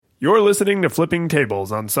You're listening to Flipping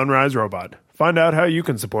Tables on Sunrise Robot. Find out how you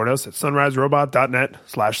can support us at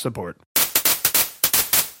sunriserobot.net/support.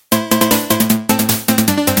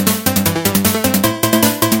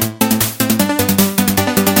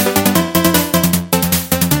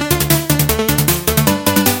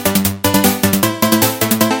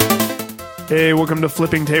 Hey, welcome to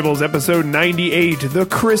Flipping Tables, episode 98, the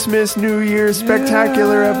Christmas New Year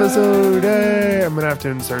spectacular episode. Hey, I'm going to have to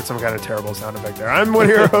insert some kind of terrible sound effect there. I'm one of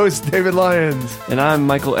your hosts, David Lyons. And I'm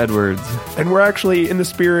Michael Edwards. And we're actually in the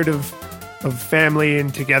spirit of family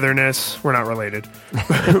and togetherness. We're not related,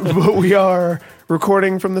 but we are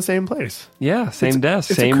recording from the same place. Yeah, same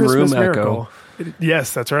desk, it's same a Christmas room miracle. echo.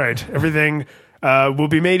 Yes, that's right. Everything will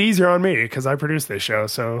be made easier on me because I produce this show,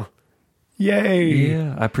 so... Yay!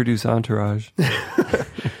 Yeah, I produce Entourage.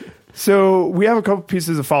 So we have a couple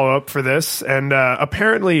pieces of follow-up for this, and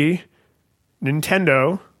apparently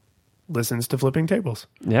Nintendo listens to Flipping Tables.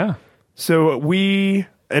 Yeah. So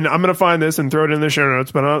and I'm going to find this and throw it in the show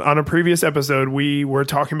notes, but on a previous episode, we were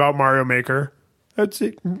talking about Mario Maker. That's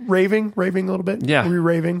it. Raving a little bit? Yeah. Were we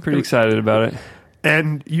raving? Pretty excited about it.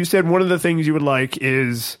 And you said one of the things you would like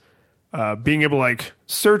is being able to like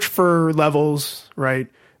search for levels, right?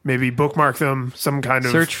 Maybe bookmark them, some kind of...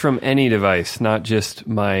 Search from any device, not just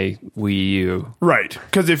my Wii U. Right.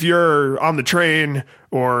 Because if you're on the train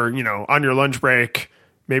or, you know, on your lunch break,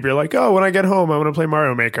 maybe you're like, oh, when I get home, I want to play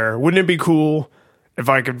Mario Maker. Wouldn't it be cool if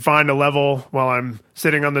I could find a level while I'm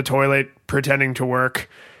sitting on the toilet pretending to work,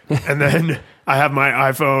 and then I have my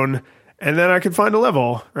iPhone, and then I could find a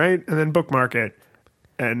level, right? And then bookmark it.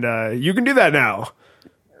 And you can do that now.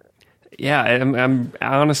 Yeah, I'm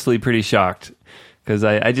honestly pretty shocked. Because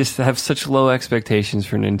I just have such low expectations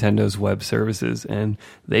for Nintendo's web services, and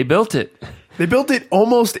they built it. They built it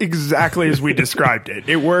almost exactly as we described it.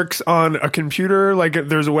 It works on a computer, like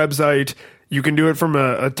there's a website. You can do it from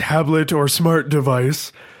a tablet or smart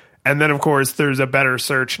device. And then, of course, there's a better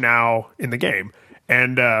search now in the game.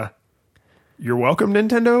 And you're welcome,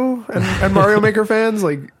 Nintendo and Mario Maker fans.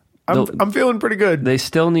 Like, I'm feeling pretty good. They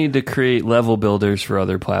still need to create level builders for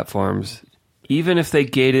other platforms. Even if they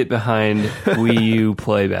gate it behind Wii U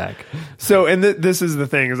playback. So, and this is the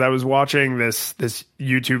thing, is I was watching this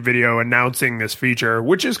YouTube video announcing this feature,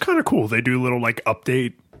 which is kind of cool. They do little like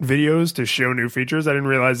update videos to show new features. I didn't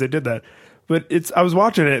realize they did that. But I was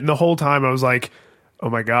watching it, and the whole time I was like, oh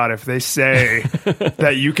my God, if they say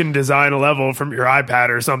that you can design a level from your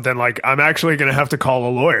iPad or something, like I'm actually going to have to call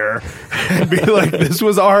a lawyer and be like, this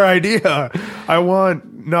was our idea. I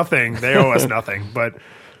want nothing. They owe us nothing, but...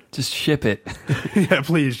 Just ship it. Yeah,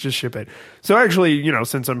 please, just ship it. So actually, you know,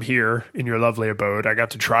 since I'm here in your lovely abode, I got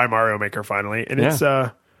to try Mario Maker finally, and it's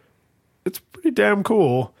pretty damn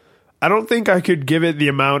cool. I don't think I could give it the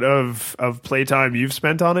amount of playtime you've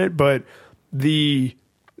spent on it, but the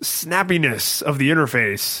snappiness of the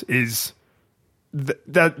interface is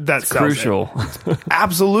that's crucial.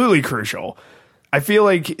 Absolutely crucial. I feel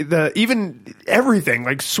like even everything,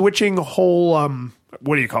 like switching whole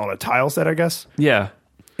what do you call it, a tile set, I guess? Yeah.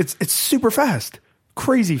 It's super fast,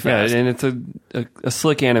 crazy fast. Yeah, and it's a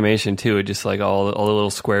slick animation too. It just like all the little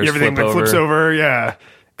squares. Everything flip like flips over, yeah.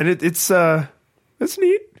 And it's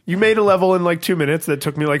neat. You made a level in like 2 minutes that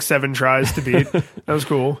took me like 7 tries to beat. That was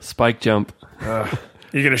cool. Spike jump.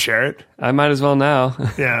 You gonna share it? I might as well now.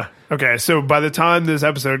 Yeah. Okay. So by the time this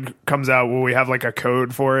episode comes out, will we have like a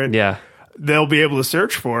code for it? Yeah. They'll be able to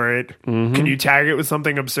search for it. Mm-hmm. Can you tag it with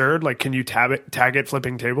something absurd? Like, can you tag it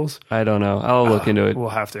Flipping Tables? I don't know. I'll look into it. We'll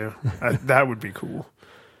have to. That would be cool.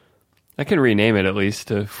 I can rename it at least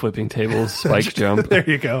to Flipping Tables Spike Jump. There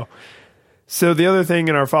you go. So the other thing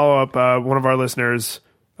in our follow-up, one of our listeners,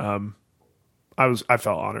 I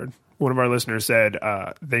felt honored. One of our listeners said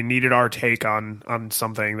they needed our take on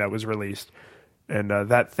something that was released. And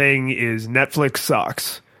that thing is Netflix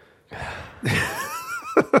socks.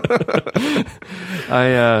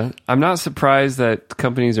 I'm not surprised that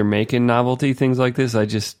companies are making novelty things like this. I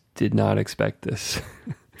just did not expect this.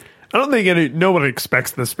 I don't think no one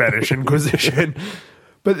expects the Spanish Inquisition.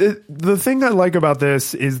 But the thing I like about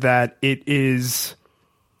this is that it is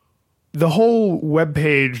the whole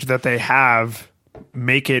webpage that they have,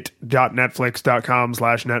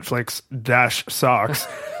 makeit.netflix.com/netflix-socks.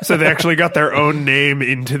 So they actually got their own name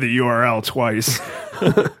into the URL twice.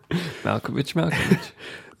 Malkovich.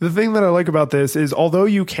 The thing that I like about this is, although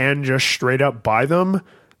you can just straight up buy them,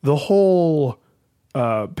 the whole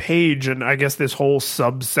page, and I guess this whole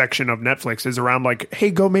subsection of Netflix is around like, hey,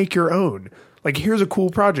 go make your own. Like, here's a cool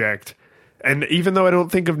project. And even though I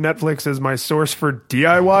don't think of Netflix as my source for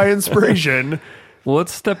DIY inspiration... Well,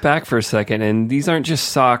 let's step back for a second. And these aren't just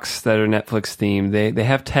socks that are Netflix themed. They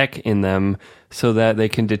have tech in them so that they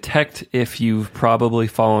can detect if you've probably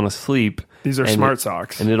fallen asleep. These are smart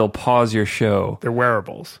socks. And it'll pause your show. They're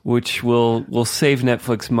wearables. Which will save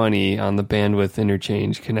Netflix money on the bandwidth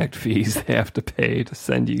interchange connect fees they have to pay to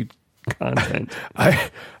send you content. I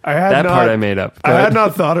had that not, part I made up. I had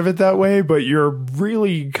not thought of it that way, but you're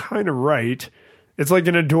really kind of right. It's like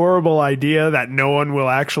an adorable idea that no one will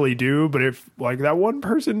actually do, but if like that one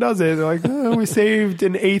person does it, they're like, oh, we saved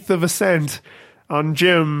an eighth of a cent on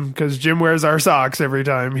Jim because Jim wears our socks every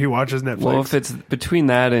time he watches Netflix. Well, if it's between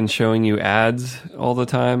that and showing you ads all the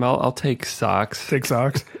time, I'll take socks. Take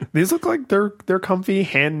socks. These look like they're comfy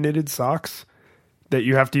hand knitted socks that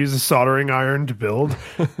you have to use a soldering iron to build.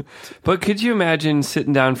 But could you imagine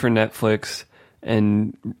sitting down for Netflix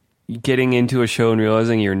and getting into a show and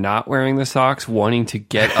realizing you're not wearing the socks, wanting to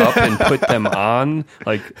get up and put them on?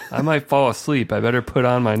 Like, I might fall asleep. I better put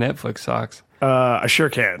on my Netflix socks. I sure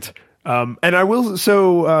can't. And I will.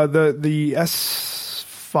 So the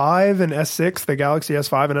S5 and S6, the Galaxy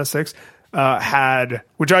S5 and S6 had,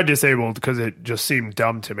 which I disabled because it just seemed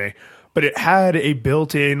dumb to me, but it had a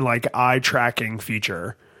built-in like eye tracking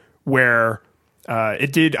feature where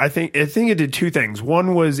it did. I think it did two things.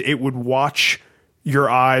 One was it would watch your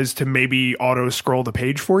eyes to maybe auto scroll the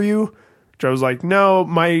page for you. I was like, no,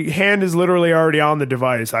 my hand is literally already on the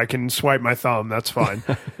device. I can swipe my thumb. That's fine.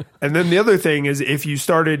 And then the other thing is if you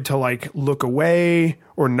started to like look away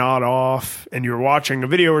or nod off and you were watching a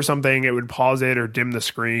video or something, it would pause it or dim the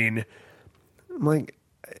screen. I'm like,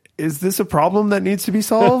 is this a problem that needs to be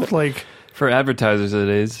solved? Like for advertisers, it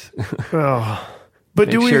is. Oh. But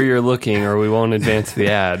Make sure you're looking or we won't advance the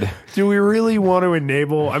ad. Do we really want to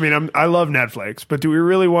enable, I mean, I love Netflix, but do we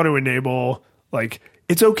really want to enable like,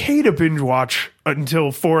 it's okay to binge watch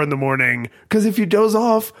until 4 a.m. because if you doze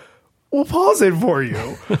off, we'll pause it for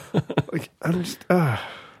you. Like I'm just.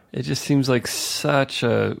 It just seems like such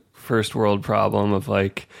a first world problem of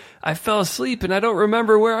like, I fell asleep and I don't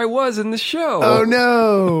remember where I was in the show. Oh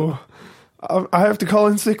no! I have to call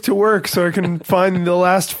in sick to work so I can find the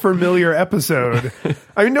last familiar episode.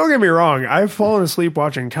 I mean, don't get me wrong. I've fallen asleep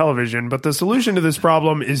watching television, but the solution to this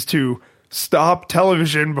problem is to stop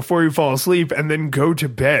television before you fall asleep and then go to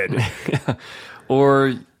bed.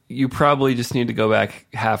 Or you probably just need to go back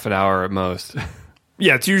half an hour at most.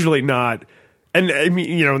 Yeah, it's usually not. And I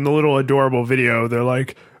mean, you know, in the little adorable video, they're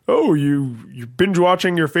like, oh, you binge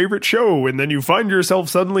watching your favorite show and then you find yourself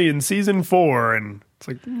suddenly in season 4. And it's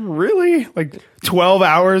like, really? Like 12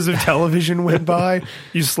 hours of television went by.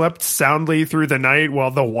 You slept soundly through the night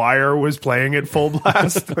while The Wire was playing at full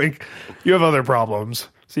blast. Like, you have other problems.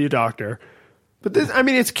 See a doctor. But this, I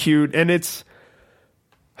mean, it's cute and it's,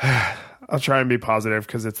 I'll try and be positive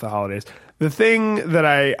because it's the holidays. The thing that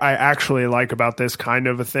I actually like about this kind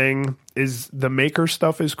of a thing is the maker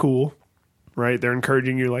stuff is cool, right? They're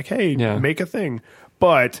encouraging you like, hey, make a thing.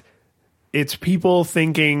 But it's people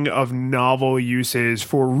thinking of novel uses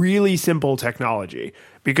for really simple technology.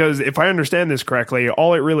 Because if I understand this correctly,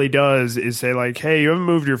 all it really does is say like, hey, you haven't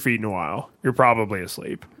moved your feet in a while. You're probably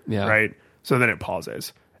asleep, right? So then it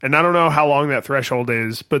pauses. And I don't know how long that threshold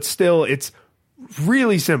is, but still it's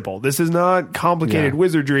really simple. This is not complicated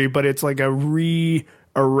wizardry, but it's like a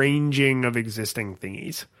rearranging of existing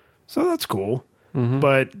thingies. So that's cool. Mm-hmm.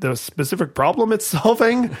 But the specific problem it's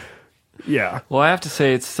solving, Well, I have to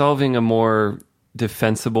say it's solving a more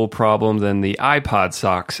defensible problem than the iPod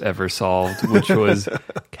socks ever solved, which was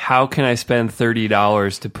how can I spend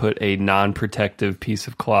 $30 to put a non-protective piece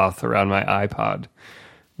of cloth around my iPod?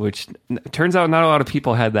 Which turns out not a lot of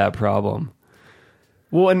people had that problem.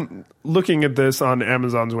 Well, and looking at this on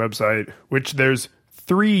Amazon's website, which there's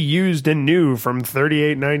 3 used and new from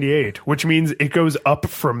 $38.98, which means it goes up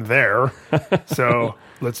from there. So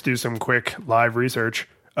let's do some quick live research.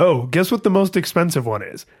 Oh, guess what the most expensive one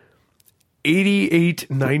is?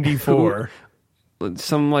 $88.94.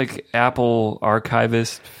 Some like Apple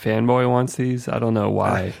archivist fanboy wants these. I don't know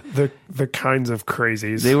why. The kinds of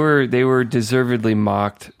crazies. They were deservedly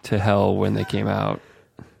mocked to hell when they came out.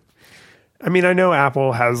 I mean, I know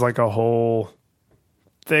Apple has like a whole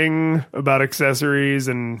thing about accessories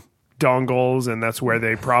and dongles, and that's where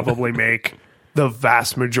they probably make the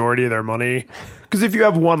vast majority of their money. Because if you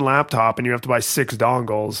have one laptop and you have to buy 6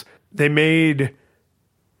 dongles, they made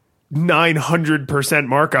 900%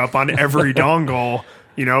 markup on every dongle,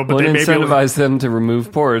 you know, but they incentivize them to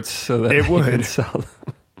remove ports so that it would can sell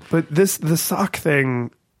them. But the sock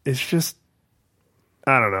thing is just,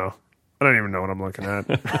 I don't know. I don't even know what I'm looking at.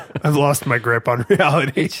 I've lost my grip on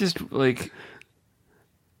reality. It's just like,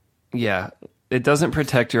 it doesn't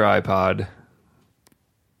protect your iPod.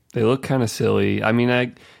 They look kind of silly. I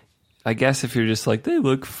mean, I guess if you're just like, they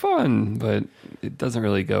look fun, but it doesn't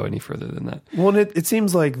really go any further than that. Well, and it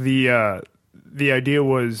seems like the idea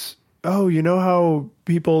was, oh, you know how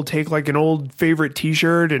people take like an old favorite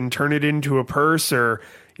T-shirt and turn it into a purse, or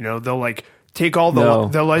they'll like take all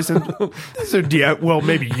the license. So well,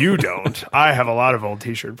 maybe you don't. I have a lot of old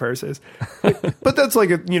T-shirt purses, but that's like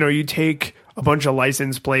you take a bunch of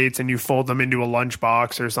license plates and you fold them into a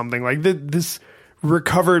lunchbox or something like this.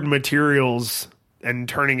 Recovered materials and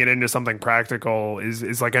turning it into something practical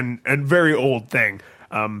is like a very old thing.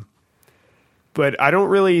 But I don't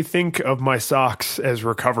really think of my socks as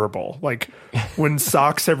recoverable. Like when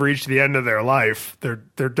socks have reached the end of their life,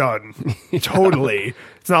 they're done. Totally.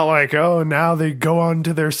 It's not like, oh, now they go on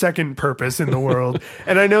to their second purpose in the world.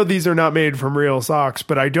 And I know these are not made from real socks,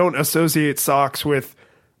 but I don't associate socks with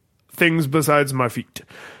things besides my feet.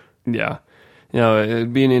 Yeah.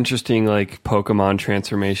 It'd be an interesting like Pokemon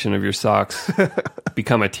transformation of your socks.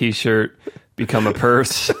 Become a T-shirt, become a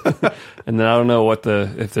purse, and then I don't know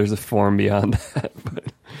if there's a form beyond that. But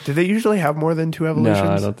do they usually have more than 2 evolutions?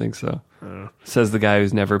 No, I don't think so. Says the guy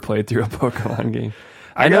who's never played through a Pokemon game.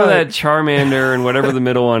 I know that Charmander and whatever the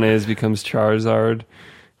middle one is becomes Charizard,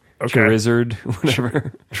 Charizard,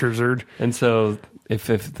 whatever. Charizard. And so if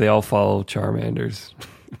they all follow Charmander's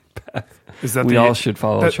path, we all should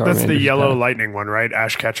follow Charmander's That's the yellow path. lightning one, right?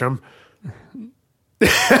 Ash Ketchum.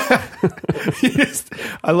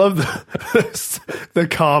 I love the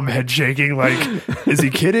calm head shaking. Like, is he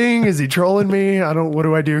kidding? Is he trolling me? What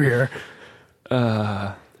do I do here?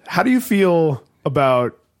 How do you feel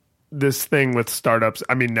about this thing with startups?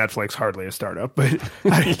 I mean, Netflix hardly a startup, but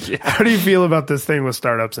how do you feel about this thing with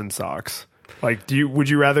startups and socks? Like, would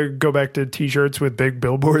you rather go back to T-shirts with big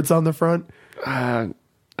billboards on the front?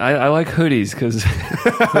 I like hoodies because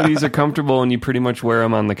hoodies are comfortable and you pretty much wear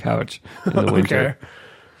them on the couch in the winter. Okay.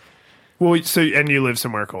 Well, and you live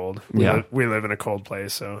somewhere cold. We live in a cold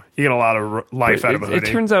place, so you get a lot of life out of a hoodie.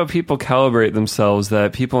 It turns out people calibrate themselves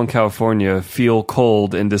that people in California feel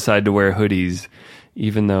cold and decide to wear hoodies,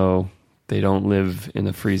 even though they don't live in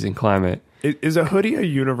a freezing climate. Is a hoodie a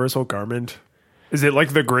universal garment? Is it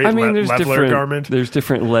like the great Leveler garment? There's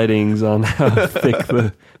different lettings on how thick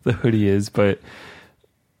the hoodie is, but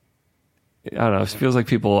I don't know. It feels like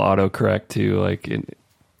people autocorrect too. Like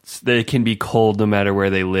they can be cold no matter where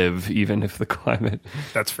they live, even if the climate.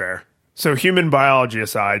 That's fair. So human biology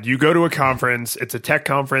aside, you go to a conference. It's a tech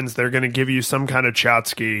conference. They're going to give you some kind of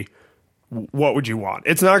Chotsky. What would you want?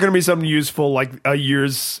 It's not going to be something useful like a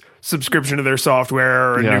year's subscription to their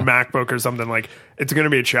software or a new MacBook or something. Like, it's going to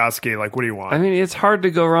be a Chotsky. Like, what do you want? I mean, it's hard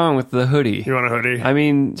to go wrong with the hoodie. You want a hoodie? I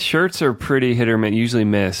mean, shirts are pretty hit or miss, usually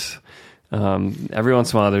miss. Every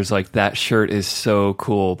once in a while, there's like, that shirt is so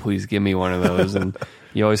cool. Please give me one of those. And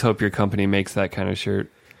you always hope your company makes that kind of shirt.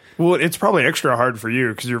 Well, it's probably extra hard for you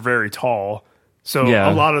because you're very tall. So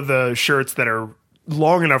a lot of the shirts that are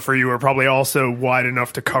long enough for you are probably also wide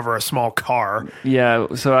enough to cover a small car. Yeah,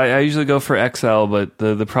 so I usually go for XL, but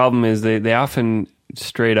the problem is they often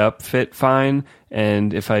straight up fit fine,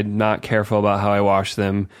 and if I'm not careful about how I wash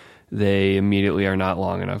them, they immediately are not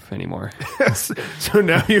long enough anymore. So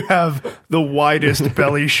now you have the widest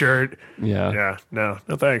belly shirt. Yeah. No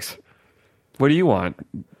thanks. What do you want?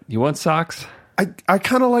 You want socks? I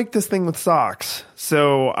kind of like this thing with socks.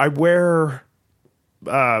 So I wear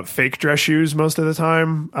fake dress shoes most of the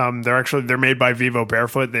time. They're made by Vivo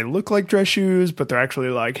Barefoot. They look like dress shoes, but they're actually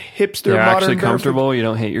like hipster. They're modern actually comfortable. barefoot. You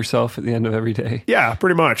don't hate yourself at the end of every day. Yeah,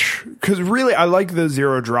 pretty much. Because really, I like the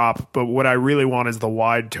zero drop, but what I really want is the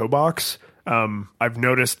wide toe box. I've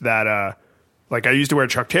noticed that like I used to wear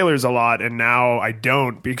Chuck Taylors a lot, and now I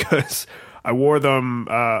don't because I wore them.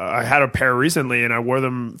 I had a pair recently, and I wore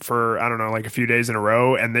them for I don't know, like a few days in a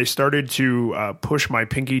row, and they started to push my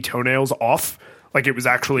pinky toenails off. Like it was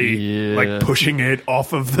actually like pushing it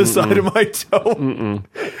off of the side of my toe.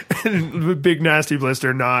 And a big nasty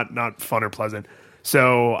blister, not fun or pleasant.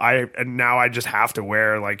 So now I just have to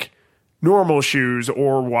wear like normal shoes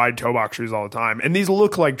or wide toe box shoes all the time. And these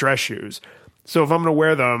look like dress shoes. So if I'm going to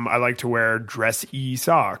wear them, I like to wear dress-y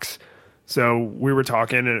socks. So we were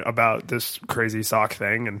talking about this crazy sock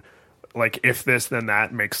thing and like if this then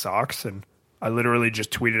that makes socks, and I literally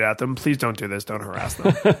just tweeted at them, please don't do this, don't harass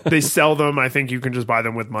them. They sell them, I think you can just buy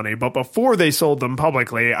them with money. But before they sold them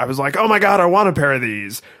publicly, I was like, oh my God, I want a pair of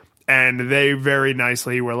these. And they very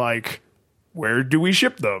nicely were like, where do we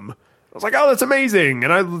ship them? I was like, oh, that's amazing.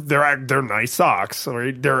 And they're nice socks.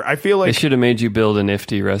 Right? I feel like they should have made you build a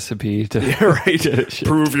nifty recipe to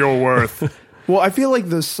prove your worth. Well, I feel like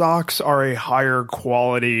the socks are a higher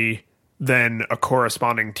quality than a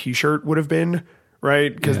corresponding t-shirt would have been.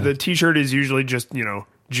 Right? Because the t-shirt is usually just,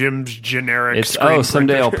 Jim's generic It's screen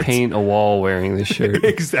someday I'll printers. paint a wall wearing this shirt.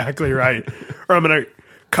 Exactly right. Or I'm going to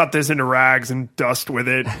cut this into rags and dust with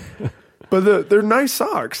it. But they're nice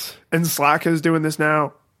socks. And Slack is doing this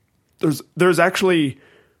now. There's actually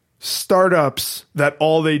startups that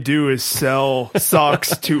all they do is sell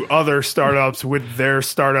socks to other startups with their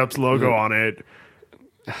startup's logo on it.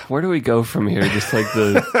 Where do we go from here? Just like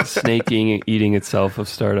the snake eating itself of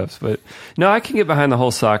startups. But no, I can get behind the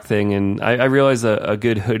whole sock thing. And I realize a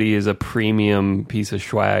good hoodie is a premium piece of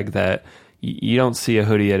swag that you don't see a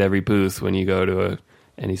hoodie at every booth when you go to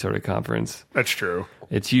any sort of conference. That's true.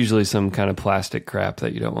 It's usually some kind of plastic crap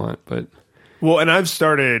that you don't want. But Well, and I've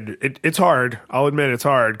started, it's hard. I'll admit it's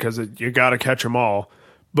hard because you got to catch them all.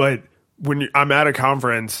 But when I'm at a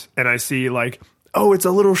conference and I see like, oh, it's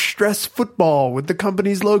a little stress football with the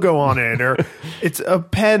company's logo on it, or it's a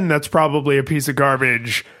pen that's probably a piece of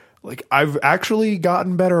garbage. Like, I've actually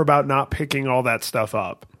gotten better about not picking all that stuff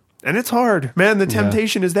up. And it's hard. Man, the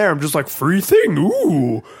temptation is there. I'm just like, free thing.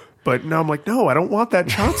 Ooh. But now I'm like, no, I don't want that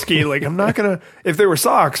Chotsky. Like, I'm not going to, if there were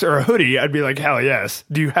socks or a hoodie, I'd be like, hell yes.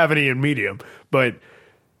 Do you have any in medium? But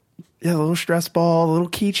yeah, a little stress ball, little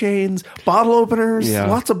keychains, bottle openers,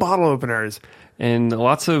 lots of bottle openers. And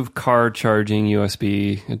lots of car charging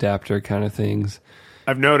USB adapter kind of things.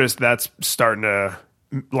 I've noticed that's starting to,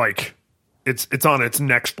 like, it's on its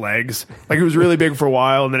next legs. Like, it was really big for a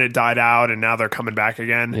while, and then it died out, and now they're coming back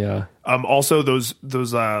again. Yeah. Also, those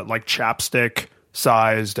like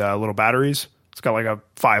chapstick-sized little batteries. It's got like a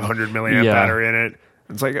 500 milliamp battery in it.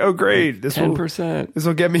 It's like, oh, great. 10%. This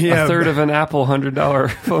will get me a third of an Apple $100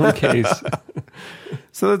 phone case.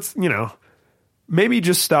 So that's, maybe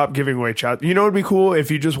just stop giving away chat. You know, it'd be cool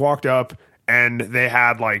if you just walked up and they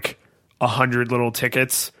had like 100 little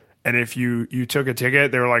tickets. And if you took a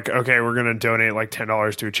ticket, they were like, okay, we're going to donate like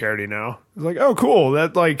 $10 to a charity now. It's like, oh, cool.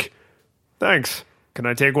 That like, thanks. Can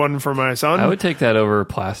I take one for my son? I would take that over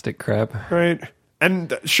plastic crap. Right.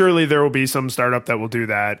 And surely there will be some startup that will do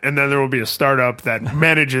that. And then there will be a startup that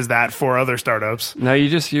manages that for other startups. Now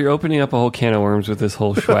you're opening up a whole can of worms with this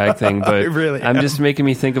whole swag thing, but really I'm just making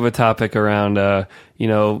me think of a topic around,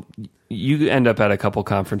 you end up at a couple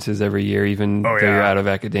conferences every year, even though you're out of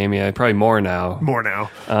academia, probably more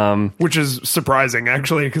now. Which is surprising,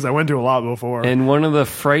 actually, because I went to a lot before. And one of the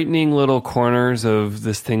frightening little corners of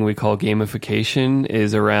this thing we call gamification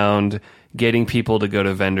is around getting people to go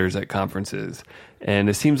to vendors at conferences. And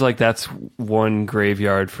it seems like that's one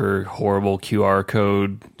graveyard for horrible QR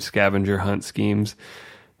code scavenger hunt schemes.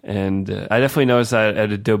 And I definitely noticed that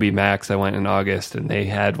at Adobe Max. I went in August, and they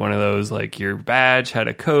had one of those, like, your badge had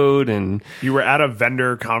a code. And you were at a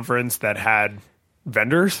vendor conference that had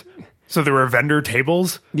vendors? So there were vendor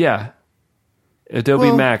tables? Yeah.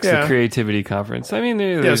 Adobe Max, the creativity conference. I mean,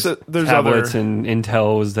 there's tablets, and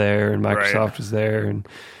Intel was there, and Microsoft was there, and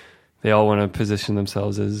they all want to position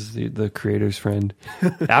themselves as the creator's friend.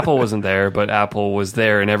 Apple wasn't there, but Apple was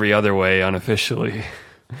there in every other way unofficially.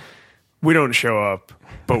 We don't show up,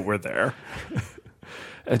 but we're there.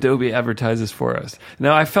 Adobe advertises for us.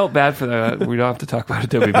 Now, I felt bad for that. We don't have to talk about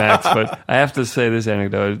Adobe Max, but I have to say this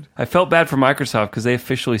anecdote. I felt bad for Microsoft because they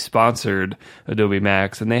officially sponsored Adobe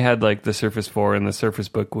Max, and they had like the Surface 4, and the Surface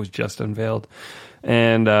Book was just unveiled.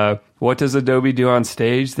 And what does Adobe do on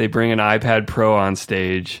stage? They bring an iPad Pro on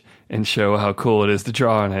stage and show how cool it is to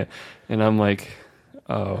draw on it. And I'm like,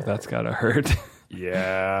 oh, that's gotta hurt.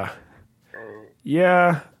 Yeah.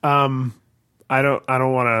 I don't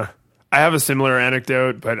want to. I have a similar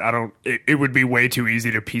anecdote, but it would be way too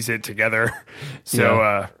easy to piece it together. So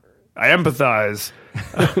I empathize.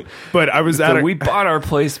 But I was we bought our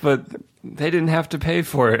place, but they didn't have to pay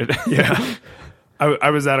for it. Yeah. I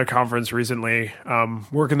was at a conference recently,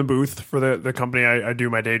 working the booth for the company I do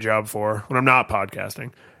my day job for when I'm not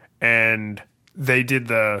podcasting. And they did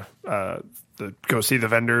the go see the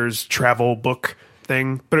vendors travel book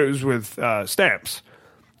thing, but it was with stamps.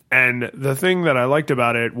 And the thing that I liked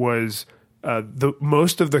about it was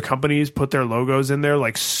most of the companies put their logos in there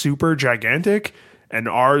like super gigantic, and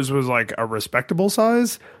ours was like a respectable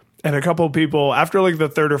size. And a couple of people, after like the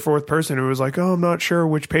third or fourth person who was like, oh, I'm not sure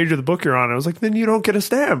which page of the book you're on, I was like, then you don't get a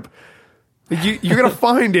stamp. Like, you're going to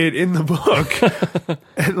find it in the book.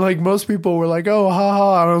 And like most people were like, oh,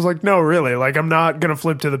 haha. And I was like, no, really. Like, I'm not going to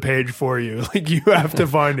flip to the page for you. Like, you have to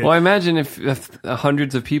find it. Well, I imagine if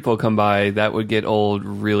hundreds of people come by, that would get old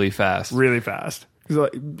really fast. Really fast.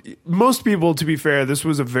 Like, most people, to be fair, this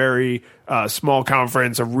was a very small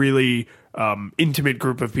conference, a really intimate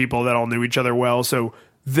group of people that all knew each other well. So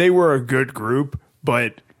they were a good group,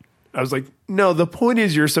 but I was like, no, the point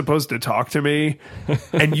is you're supposed to talk to me,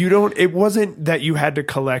 and it wasn't that you had to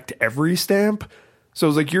collect every stamp. So I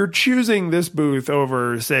was like, you're choosing this booth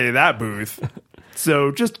over, say, that booth.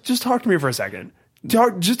 So just talk to me for a second.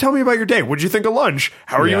 Just tell me about your day. What'd you think of lunch?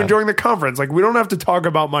 How are you enjoying the conference? Like, we don't have to talk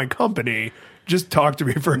about my company. Just talk to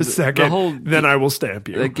me for a second, then I will stamp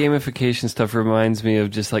you. The gamification stuff reminds me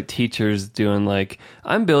of just like teachers doing like,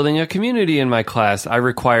 I'm building a community in my class. I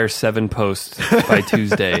require 7 posts by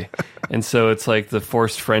Tuesday. And so it's like the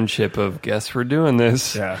forced friendship of, guess we're doing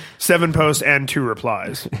this. Yeah. 7 posts and 2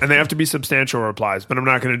 replies. And they have to be substantial replies, but I'm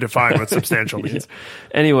not going to define what substantial means.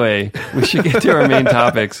 Anyway, we should get to our main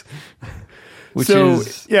topics. In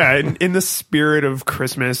the spirit of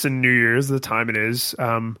Christmas and New Year's, the time it is,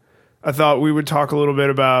 I thought we would talk a little bit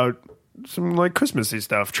about some like Christmassy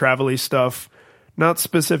stuff, travel-y stuff, not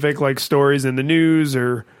specific like stories in the news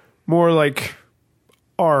or more like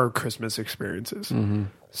our Christmas experiences. Mm-hmm.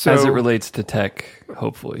 So, as it relates to tech,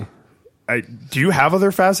 hopefully. Do you have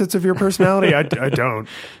other facets of your personality? I don't.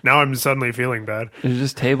 Now I'm suddenly feeling bad. There's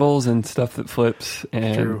just tables and stuff that flips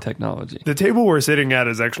and technology. The table we're sitting at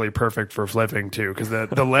is actually perfect for flipping too, because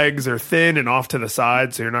the legs are thin and off to the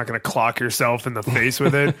side, so you're not going to clock yourself in the face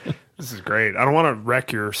with it. This is great. I don't want to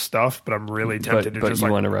wreck your stuff, but I'm really tempted to just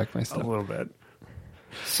want to wreck my stuff a little bit.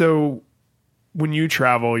 So when you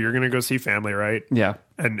travel, you're going to go see family, right? Yeah.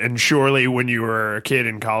 And surely when you were a kid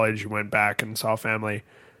in college, you went back and saw family.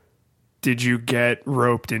 Did you get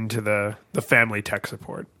roped into the family tech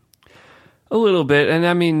support? A little bit. And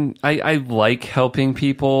I mean, I like helping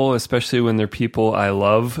people, especially when they're people I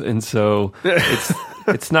love. And so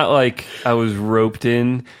it's not like I was roped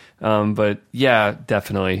in. But yeah,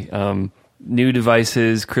 definitely. New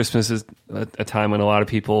devices. Christmas is a time when a lot of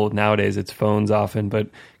people, nowadays it's phones often, but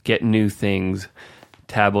get new things,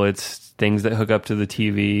 tablets, things that hook up to the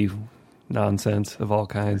TV, nonsense of all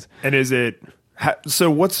kinds. And is it... So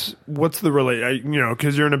what's the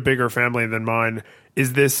because you're in a bigger family than mine.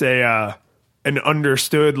 Is this an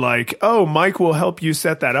understood like, oh, Mike will help you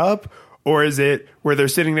set that up? Or is it where they're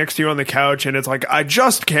sitting next to you on the couch and it's like, I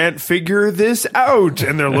just can't figure this out.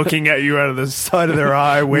 And they're looking at you out of the side of their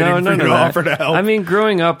eye waiting for you to offer to help. I mean,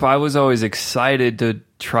 growing up, I was always excited to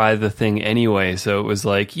try the thing anyway. So it was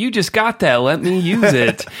like, you just got that. Let me use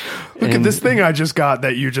it. Look at this thing I just got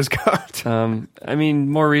that you just got. I mean,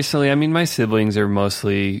 more recently, my siblings are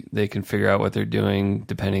mostly, they can figure out what they're doing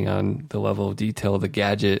depending on the level of detail of the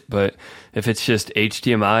gadget. But if it's just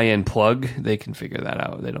HDMI and plug, they can figure that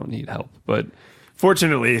out. They don't need help. But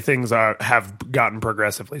fortunately, things have gotten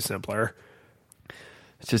progressively simpler.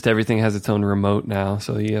 It's just everything has its own remote now.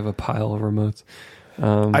 So you have a pile of remotes.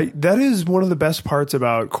 That is one of the best parts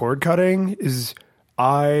about cord cutting is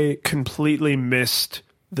I completely missed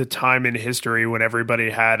the time in history when everybody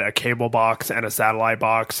had a cable box and a satellite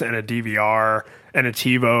box and a DVR and a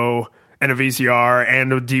TiVo and a VCR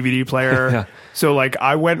and a DVD player. Yeah. So like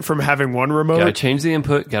I went from having one remote. Gotta change the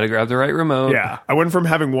input. Gotta grab the right remote. Yeah. I went from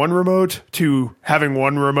having one remote to having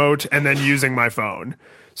one remote and then using my phone.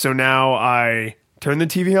 So now I turn the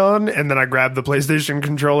TV on and then I grab the PlayStation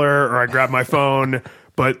controller or I grab my phone.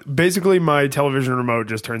 But basically my television remote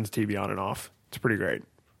just turns TV on and off. It's pretty great.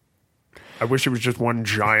 I wish it was just one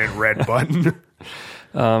giant red button.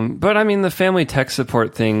 But I mean, the family tech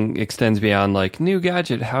support thing extends beyond like new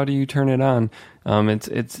gadget. How do you turn it on?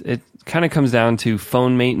 It kind of comes down to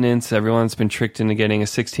phone maintenance. Everyone's been tricked into getting a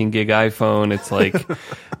 16 gig iPhone. It's like,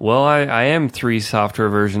 well, I am 3 software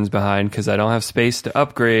versions behind because I don't have space to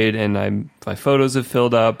upgrade, and my photos have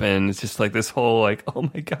filled up, and it's just like this whole like, oh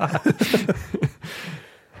my god.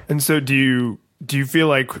 And so, do you feel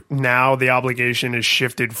like now the obligation is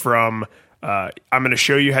shifted from I'm going to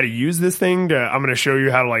show you how to use this thing to I'm going to show you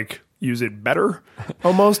how to like use it better?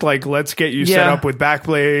 Almost like, let's get you set up with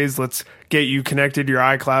Backblaze. Let's get you connected to your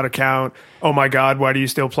iCloud account. Oh my God, why do you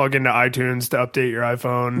still plug into iTunes to update your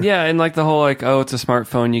iPhone? Yeah, and like the whole like, oh, it's a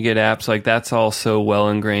smartphone, you get apps, like that's all so well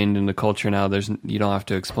ingrained in the culture now. You don't have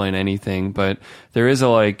to explain anything, but there is a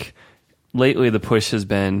like, lately the push has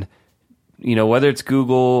been, whether it's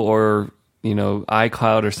Google or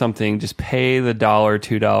iCloud or something, just pay the $1,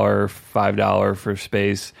 $2, $5 for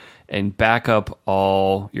space and back up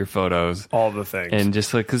all your photos. All the things. And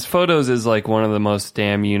just like, because photos is like one of the most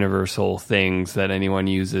damn universal things that anyone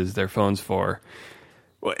uses their phones for.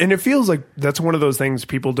 Well, and it feels like that's one of those things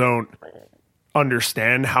people don't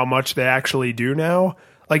understand how much they actually do now.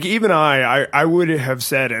 Like even I would have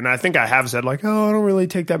said, and I think I have said like, oh, I don't really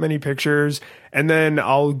take that many pictures. And then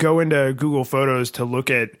I'll go into Google Photos to look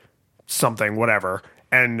at something, whatever.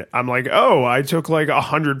 And I'm like, oh, I took like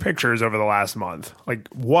 100 pictures over the last month. Like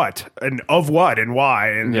what? And of what and why?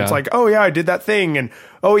 And it's like, oh yeah, I did that thing. And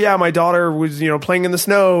oh yeah, my daughter was, playing in the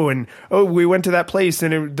snow. And oh, we went to that place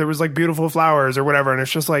and there was like beautiful flowers or whatever. And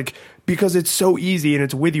it's just like, because it's so easy and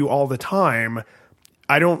it's with you all the time,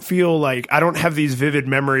 I don't feel like I don't have these vivid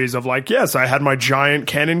memories of like, yes, I had my giant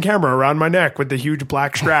Canon camera around my neck with the huge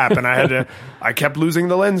black strap and I kept losing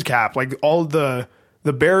the lens cap. Like all the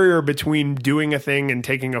barrier between doing a thing and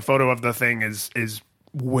taking a photo of the thing is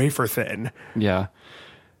wafer thin. Yeah.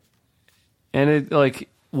 And it like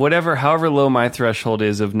however low my threshold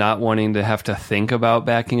is of not wanting to have to think about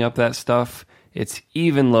backing up that stuff, it's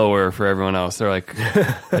even lower for everyone else. They're like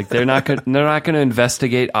they're not going to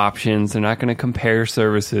investigate options. They're not going to compare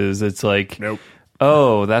services. It's like, nope.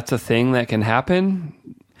 Oh, that's a thing that can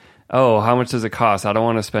happen. Oh, how much does it cost? I don't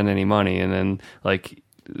want to spend any money. And then like,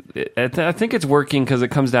 I think it's working because it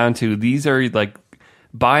comes down to these are like,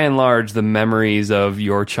 by and large, the memories of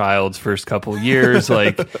your child's first couple years.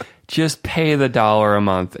 Like, just pay the $1 a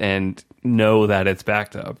month and know that it's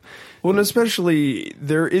backed up. Well, and especially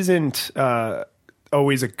there isn't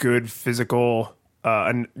always a good physical,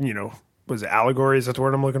 was it allegory? Is that the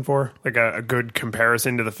word I'm looking for? Like a good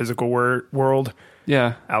comparison to the physical world.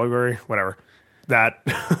 Yeah, allegory, whatever. That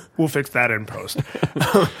we'll fix that in post.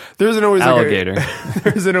 There isn't always alligator.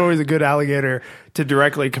 There isn't always a good alligator to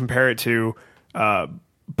directly compare it to.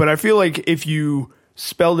 But I feel like if you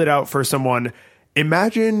spelled it out for someone,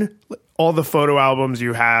 imagine all the photo albums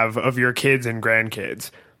you have of your kids and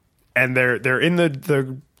grandkids, and they're in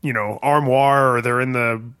the armoire or they're in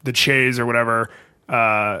the chaise or whatever.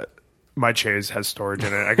 My chaise has storage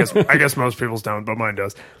in it. I guess most people's don't, but mine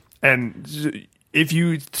does. And if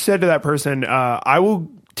you said to that person, I will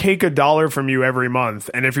take $1 from you every month,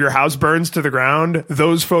 and if your house burns to the ground,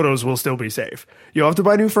 those photos will still be safe. You'll have to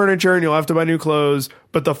buy new furniture and you'll have to buy new clothes,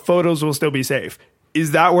 but the photos will still be safe.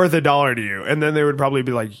 Is that worth $1 to you? And then they would probably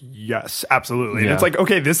be like, yes, absolutely. And it's like,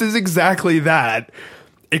 okay, this is exactly that,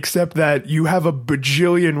 except that you have a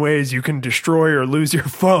bajillion ways you can destroy or lose your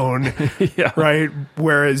phone, right?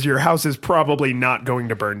 Whereas your house is probably not going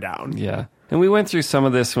to burn down. Yeah. And we went through some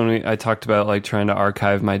of this when I talked about like trying to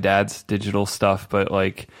archive my dad's digital stuff. But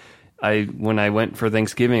like when I went for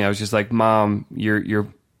Thanksgiving, I was just like, Mom,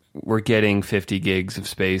 we're getting 50 gigs of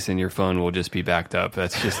space and your phone will just be backed up.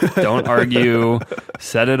 That's just, don't argue,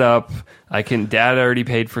 set it up. Dad already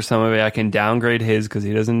paid for some of it. I can downgrade his because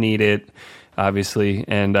he doesn't need it, obviously.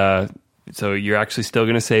 And so you're actually still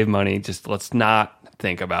going to save money. Just let's not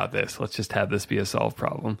think about this. Let's just have this be a solved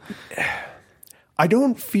problem. I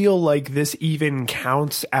don't feel like this even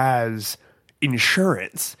counts as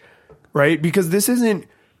insurance, right? Because this isn't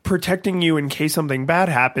protecting you in case something bad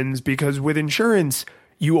happens, because with insurance,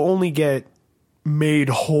 you only get made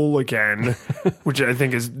whole again, which I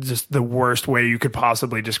think is just the worst way you could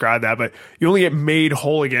possibly describe that. But you only get made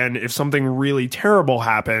whole again if something really terrible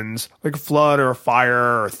happens, like a flood or a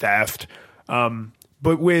fire or theft.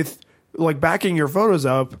 But with like backing your photos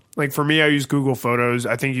up, like for me, I use Google Photos.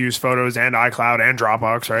 I think you use Photos and iCloud and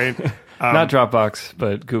Dropbox, right? Not Dropbox,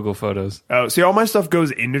 but Google Photos. Oh, see, all my stuff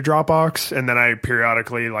goes into Dropbox, and then I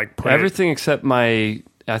periodically like put everything except my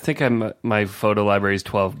photo library is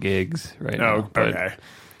 12 gigs right now. Oh, okay.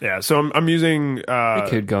 Yeah, so I'm using... it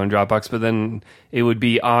could go in Dropbox, but then it would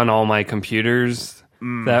be on all my computers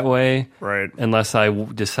that way. Right. Unless I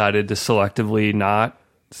decided to selectively not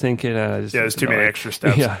sync it. There's too many extra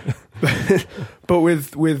steps. Yeah. But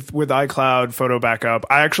with iCloud photo backup,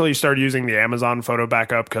 I actually started using the Amazon photo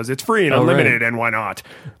backup because it's free and unlimited, and why not?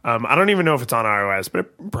 I don't even know if it's on iOS, but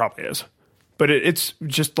it probably is. But it's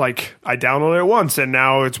just like I downloaded it once, and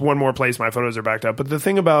now it's one more place my photos are backed up. But the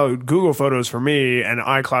thing about Google Photos for me and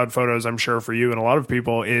iCloud Photos, I'm sure for you and a lot of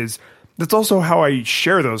people, is that's also how I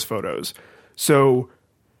share those photos. So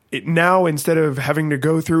now, instead of having to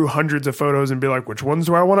go through hundreds of photos and be like, which ones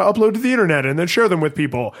do I want to upload to the internet and then share them with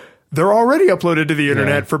people? They're already uploaded to the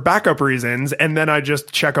internet for backup reasons. And then I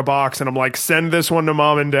just check a box and I'm like, send this one to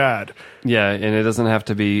mom and dad. Yeah. And it doesn't have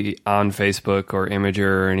to be on Facebook or Imager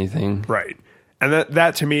or anything. Right. And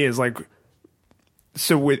that to me is like,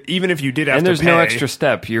 so with, even if you did have to pay. And there's no extra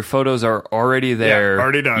step. Your photos are already there. Yeah,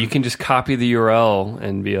 already done. You can just copy the URL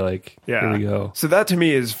and be like, here we go. So that to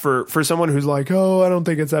me is for someone who's like, oh, I don't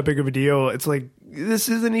think it's that big of a deal. It's like, this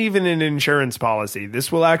isn't even an insurance policy. This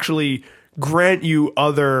will actually grant you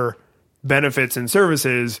other benefits and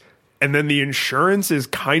services. And then the insurance is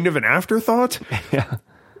kind of an afterthought. Yeah.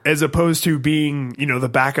 As opposed to being, the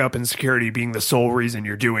backup and security being the sole reason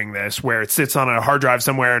you're doing this, where it sits on a hard drive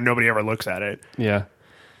somewhere and nobody ever looks at it. Yeah.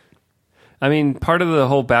 I mean, part of the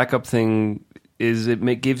whole backup thing is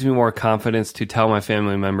gives me more confidence to tell my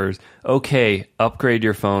family members, okay, upgrade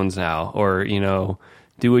your phones now, or,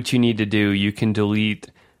 do what you need to do. You can delete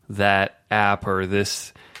that app or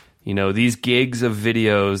this, these gigs of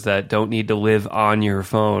videos that don't need to live on your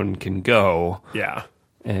phone can go. Yeah.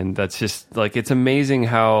 And that's just like, it's amazing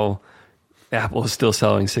how Apple is still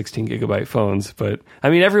selling 16 gigabyte phones, but I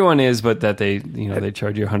mean, everyone is, but that they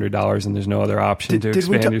charge you $100 and there's no other option to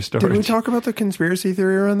expand your storage. Did we talk about the conspiracy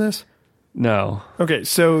theory around this? No. Okay,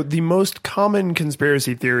 so the most common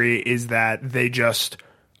conspiracy theory is that they just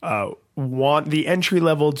want the entry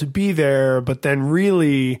level to be there, but then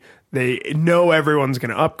really they know everyone's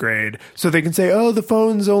going to upgrade, so they can say, "Oh, the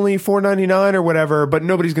phone's only $499 or whatever," but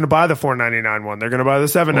nobody's going to buy the $499 one. They're going to buy the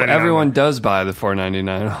 $799. Well, everyone does buy the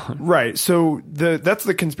 $499 one. Right. So that's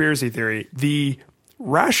the conspiracy theory. The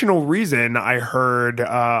rational reason I heard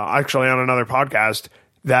actually on another podcast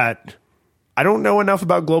that I don't know enough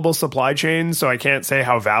about global supply chains, so I can't say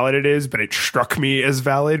how valid it is, but it struck me as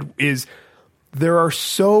valid, is there are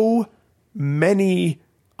so many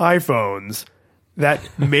iPhones that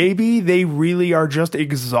maybe they really are just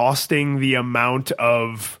exhausting the amount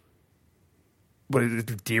of, what is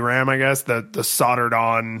it, DRAM, I guess, the soldered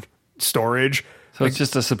on storage. So it's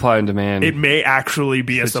just a supply and demand. It may actually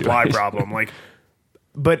be situation. A supply problem.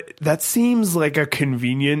 But that seems like a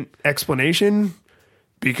convenient explanation,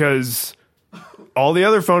 because all the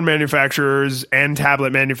other phone manufacturers and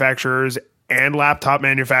tablet manufacturers and laptop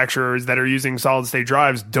manufacturers that are using solid state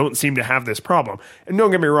drives don't seem to have this problem. And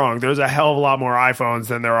don't get me wrong, there's a hell of a lot more iPhones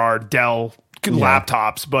than there are Dell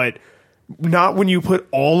laptops, but not when you put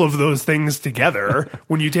all of those things together.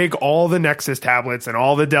 When you take all the Nexus tablets and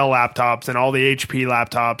all the Dell laptops and all the HP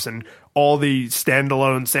laptops and all the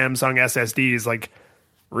standalone Samsung SSDs, like,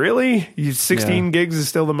 really? 16 gigs is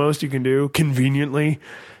still the most you can do conveniently?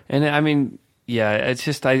 And I mean, yeah, it's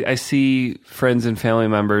just I see friends and family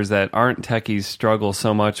members that aren't techies struggle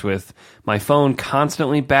so much with, my phone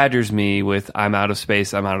constantly badgers me with, I'm out of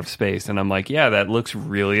space. And I'm like, yeah, that looks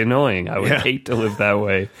really annoying. I would hate to live that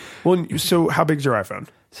way. Well, so how big's your iPhone?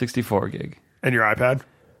 64 gig. And your iPad?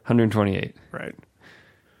 128. Right.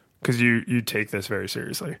 Because you take this very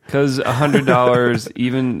seriously. Because $100,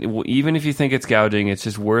 even if you think it's gouging, it's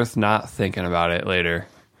just worth not thinking about it later.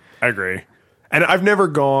 I agree. And I've never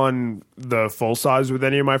gone the full size with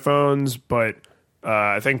any of my phones, but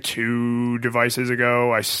I think 2 devices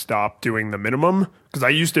ago, I stopped doing the minimum, because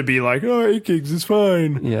I used to be like, 8 gigs is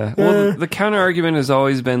fine. Yeah. Well, the counter argument has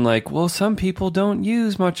always been like, well, some people don't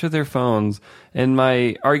use much of their phones. And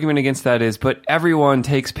my argument against that is, but everyone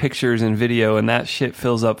takes pictures and video, and that shit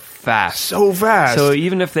fills up fast. So fast. So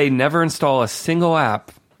even if they never install a single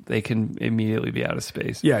app, they can immediately be out of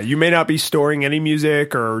space. Yeah, you may not be storing any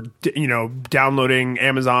music or, downloading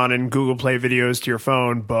Amazon and Google Play videos to your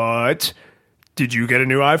phone, but did you get a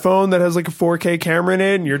new iPhone that has like a 4K camera in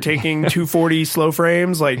it and you're taking 240 slow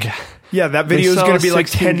frames? Like, yeah, that video is going to be like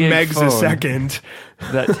 10 megs a second.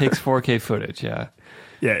 That takes 4K footage, yeah.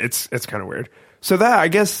 Yeah, it's kind of weird. So that, I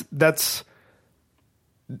guess that's...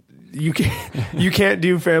 You can't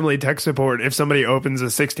do family tech support if somebody opens a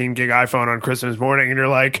 16 gig iPhone on Christmas morning and you're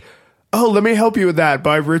like, oh, let me help you with that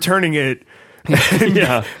by returning it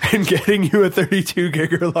and getting you a 32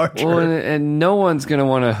 gig or larger. Well, and no one's going to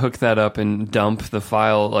want to hook that up and dump the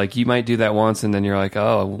file. Like, you might do that once and then you're like,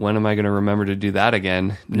 oh, when am I going to remember to do that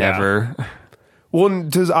again? Never. Yeah. Well,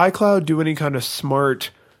 does iCloud do any kind of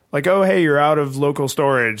smart, like, oh, hey, you're out of local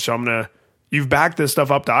storage, so you've backed this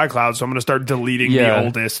stuff up to iCloud, so I'm going to start deleting the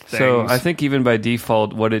oldest things. So I think even by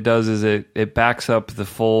default, what it does is it backs up the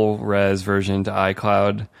full res version to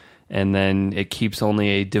iCloud, and then it keeps only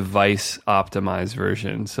a device optimized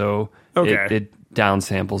version. So it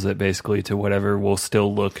downsamples it basically to whatever will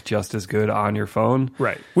still look just as good on your phone.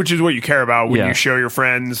 Right. Which is what you care about when you show your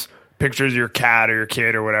friends pictures of your cat or your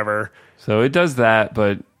kid or whatever. So it does that,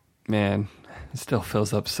 but man, it still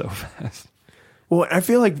fills up so fast. Well, I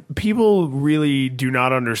feel like people really do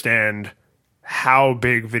not understand how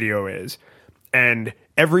big video is. And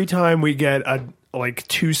every time we get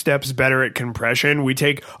 2 steps better at compression, we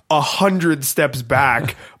take 100 steps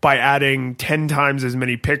back by adding 10 times as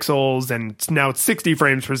many pixels, and now it's 60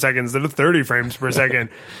 frames per second instead of 30 frames per second. And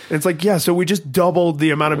it's like, yeah, so we just doubled the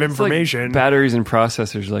amount of information. Like batteries and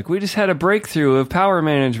processors, like, we just had a breakthrough of power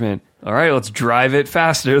management. All right, let's drive it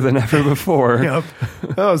faster than ever before. Yep.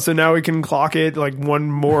 Oh, so now we can clock it like 1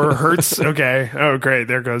 more hertz. Okay. Oh, great.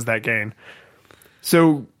 There goes that gain.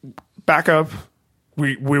 So backup,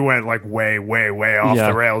 we went like way off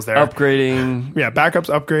the rails there. Upgrading. Yeah, backups,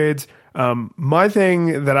 upgrades. My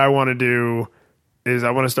thing that I want to do is I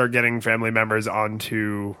want to start getting family members and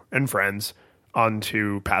friends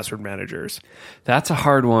onto password managers. That's a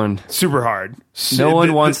hard one. Super hard. No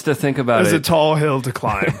one wants to think about It's it. a tall hill to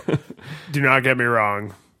climb. Do not get me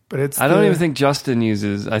wrong. But I don't even think Justin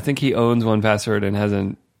uses. I think he owns 1Password and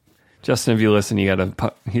hasn't. Justin, if you listen, you gotta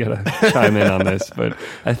chime in on this. But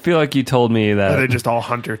I feel like you told me that they just all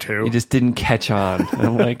Hunter too. You just didn't catch on. And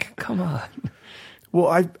I'm like, come on.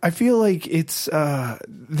 Well, I feel like it's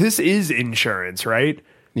this is insurance, right?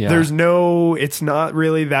 Yeah. It's not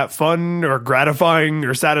really that fun or gratifying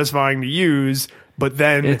or satisfying to use, but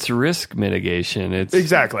then it's risk mitigation.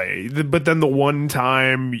 Exactly. But then the one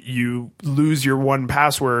time you lose your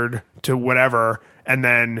 1Password to whatever, and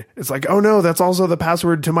then it's like, oh no, that's also the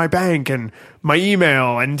password to my bank and my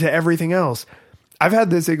email and to everything else. I've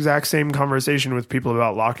had this exact same conversation with people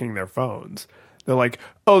about locking their phones. They're like,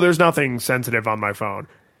 oh, there's nothing sensitive on my phone.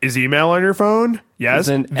 Is email on your phone? Yes.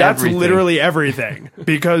 That's everything. Literally everything.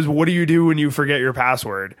 Because what do you do when you forget your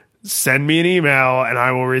password? Send me an email and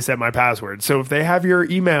I will reset my password. So if they have your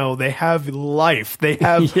email, they have life. They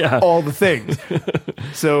have all the things.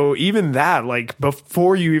 So even that, like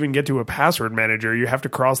before you even get to a password manager, you have to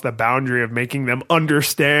cross the boundary of making them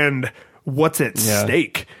understand what's at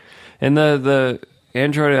stake. And the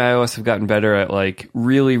Android and iOS have gotten better at like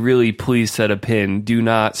really, really please set a pin. Do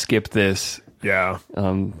not skip this. Yeah.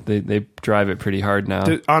 They drive it pretty hard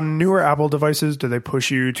now. On newer Apple devices, do they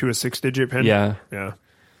push you to a 6-digit pin? Yeah. Yeah.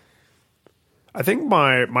 I think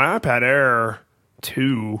my iPad Air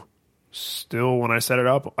 2 still, when I set it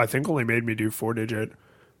up, I think only made me do 4-digit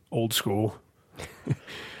old school.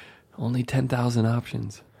 Only 10,000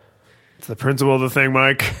 options. It's the principle of the thing,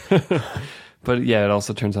 Mike. But yeah, it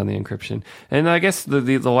also turns on the encryption. And I guess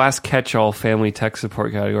the last catch-all family tech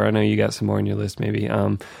support category, I know you got some more on your list maybe,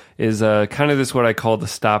 is kind of this what I call the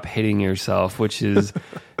stop hitting yourself, which is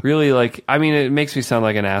really like, I mean, it makes me sound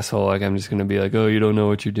like an asshole, like I'm just going to be like, oh, you don't know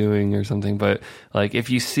what you're doing or something. But like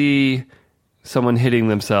if you see someone hitting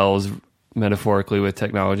themselves metaphorically with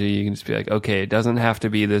technology, you can just be like, okay, it doesn't have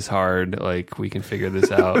to be this hard. Like we can figure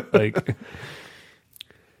this out. Like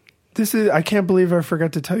I can't believe I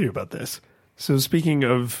forgot to tell you about this. So speaking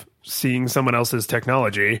of seeing someone else's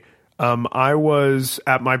technology, I was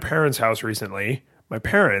at my parents' house recently. My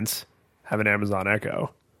parents have an Amazon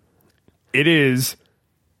Echo. It is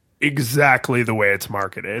exactly the way it's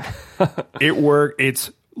marketed.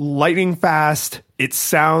 It's lightning fast. It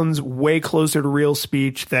sounds way closer to real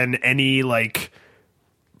speech than any like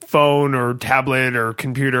phone or tablet or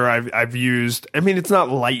computer I've used. I mean, it's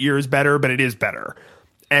not light years better, but it is better.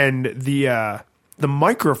 And the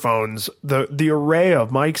microphones, the array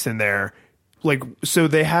of mics in there, like, so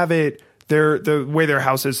they have it, the way their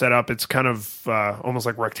house is set up, it's kind of almost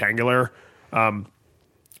like rectangular.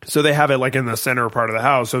 So they have it like in the center part of the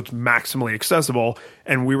house, so it's maximally accessible.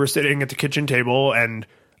 And we were sitting at the kitchen table, and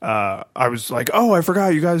I was like, oh, I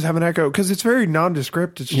forgot you guys have an Echo, because it's very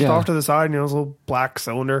nondescript. It's just off to the side, you know, it's a little black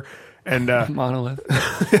cylinder. And monolith.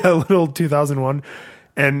 A little 2001.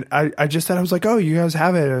 And I just said, I was like, oh, you guys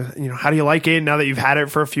have it. You know, how do you like it now that you've had it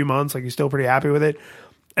for a few months? Like, you still pretty happy with it?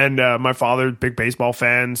 And my father's a big baseball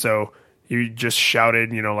fan, so he just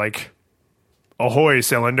shouted, you know, like, ahoy,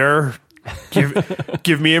 cylinder.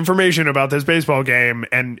 Give me information about this baseball game.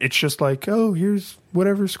 And it's just like, oh, here's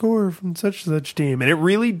whatever score from such and such team. And it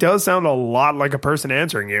really does sound a lot like a person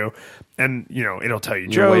answering you. And, you know, it'll tell you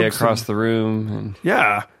jokes. Way across the room. And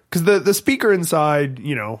yeah. Because the speaker inside,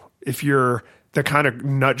 you know, if you're the kind of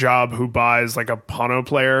nut job who buys like a Pono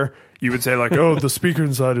player, you would say like, oh, the speaker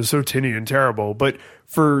inside is so tinny and terrible. But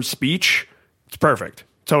for speech, it's perfect.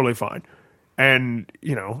 Totally fine. And,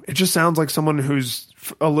 you know, it just sounds like someone who's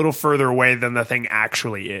a little further away than the thing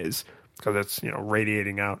actually is, because it's, you know,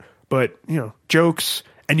 radiating out. But, you know, jokes,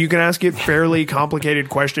 and you can ask it fairly complicated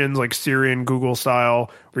questions like Siri and Google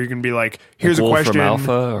style, where you can be like, here's a question. From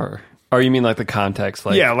Alpha, or you mean like the context?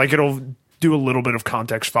 Like, yeah, like it'll do a little bit of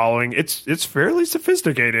context following. It's fairly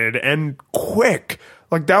sophisticated and quick.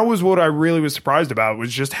 Like, that was what I really was surprised about,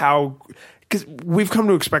 was just how, because we've come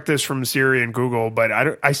to expect this from Siri and Google, but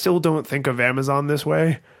I still don't think of Amazon this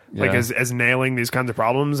way, like as nailing these kinds of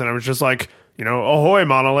problems. And I was just like, you know, ahoy,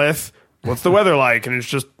 Monolith, what's the weather like? And it's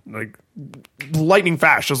just like lightning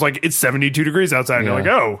fast, just like it's 72 degrees outside. And you're like,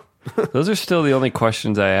 oh. Those are still the only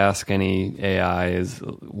questions I ask any AI is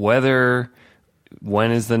weather,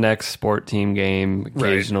 when is the next sport team game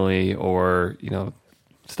occasionally, or, you know,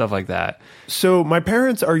 stuff like that. So my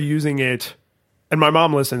parents are using it, and my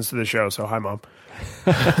mom listens to the show, so hi, Mom.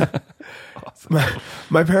 Awesome.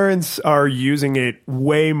 My parents are using it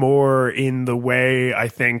way more in the way I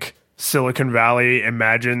think Silicon Valley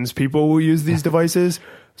imagines people will use these devices.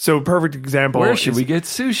 So perfect example. Where should we get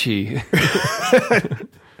sushi?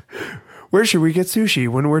 Where should we get sushi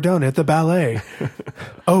when we're done at the ballet?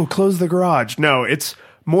 Oh, close the garage. No, it's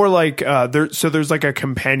more like there's like a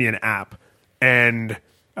companion app, and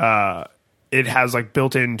it has like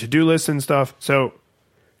built-in to-do lists and stuff. So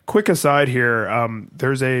quick aside here,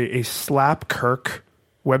 there's a Slap Kirk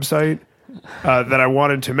website that I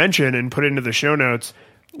wanted to mention and put into the show notes.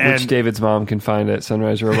 Which David's mom can find at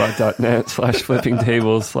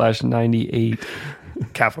sunriserobot.net/flippingtables/98.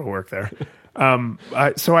 Capital work there.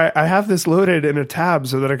 So I have this loaded in a tab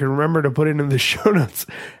so that I can remember to put it in the show notes.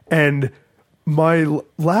 And my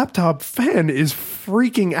laptop fan is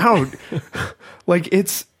freaking out. Like,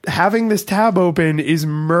 it's having this tab open is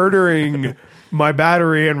murdering my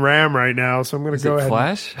battery and RAM right now. So I'm going to go ahead.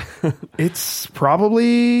 Flash? It's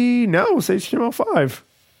probably, no, it's HTML5.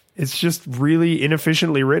 It's just really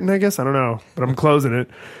inefficiently written, I guess. I don't know, but I'm closing it.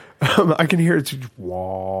 I can hear it just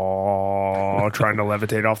trying to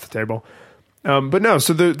levitate off the table. But no,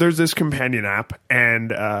 so there's this companion app,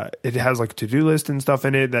 and it has like a to-do list and stuff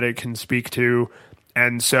in it that it can speak to.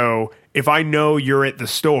 And so if I know you're at the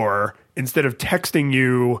store, instead of texting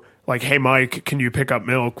you like, hey, Mike, can you pick up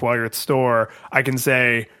milk while you're at the store? I can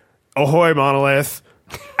say, ahoy, Monolith,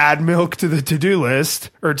 add milk to the to-do list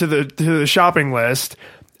or to the shopping list.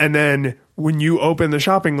 And then when you open the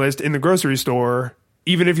shopping list in the grocery store,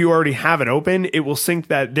 even if you already have it open, it will sync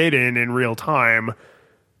that data in real time.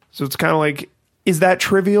 So it's kind of like, is that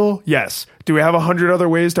trivial? Yes. Do we have 100 other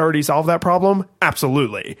ways to already solve that problem?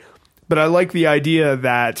 Absolutely. But I like the idea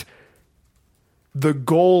that the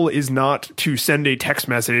goal is not to send a text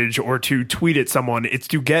message or to tweet at someone. It's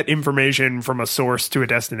to get information from a source to a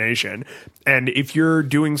destination. And if you're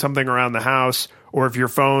doing something around the house, or if your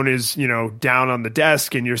phone is, down on the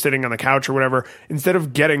desk and you're sitting on the couch or whatever, instead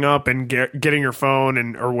of getting up and getting your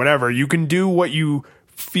phone or whatever, you can do what you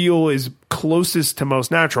feel is closest to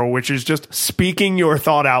most natural, which is just speaking your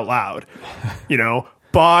thought out loud.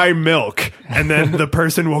 Buy milk, and then the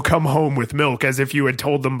person will come home with milk as if you had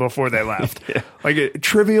told them before they left. Yeah. Like,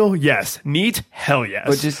 trivial, yes. Neat, hell yes.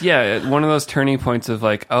 But just, one of those turning points of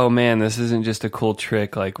like, oh man, this isn't just a cool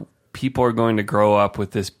trick. Like, people are going to grow up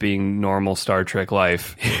with this being normal Star Trek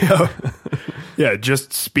life. Yeah,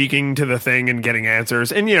 just speaking to the thing and getting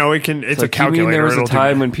answers. And, it's a calculator. You mean there was a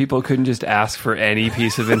time when people couldn't just ask for any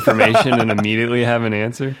piece of information and immediately have an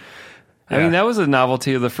answer? I mean, that was a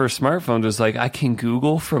novelty of the first smartphone. Was like, I can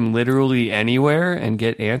Google from literally anywhere and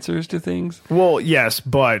get answers to things. Well, yes,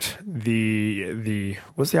 but the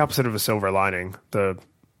what's the opposite of a silver lining? The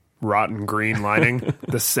rotten green lining?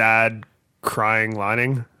 The sad crying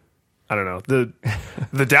lining? I don't know.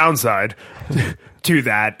 The downside to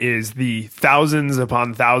that is the thousands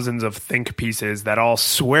upon thousands of think pieces that all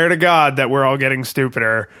swear to God that we're all getting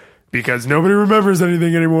stupider because nobody remembers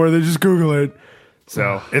anything anymore. They just Google it.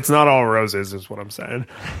 So it's not all roses is what I'm saying.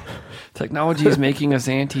 Technology is making us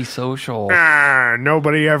antisocial.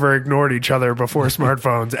 Nobody ever ignored each other before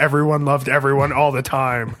smartphones. Everyone loved everyone all the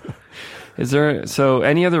time. Is there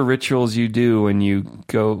any other rituals you do when you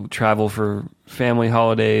go travel for family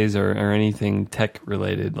holidays or anything tech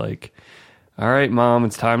related? Like, all right, Mom,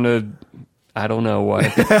 it's time to, I don't know what.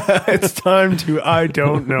 It's time to, I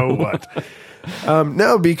don't know what.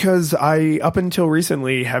 No, because I, up until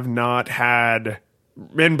recently, have not had,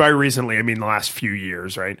 and by recently, I mean the last few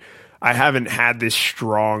years, right? I haven't had this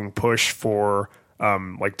strong push for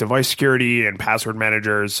like device security and password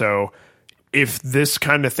managers. So if this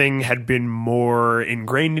kind of thing had been more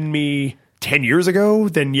ingrained in me 10 years ago,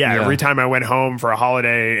 then every time I went home for a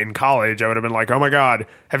holiday in college, I would have been like, oh my God,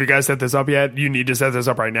 have you guys set this up yet? You need to set this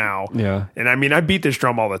up right now. Yeah. And I mean, I beat this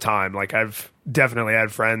drum all the time. Like, I've definitely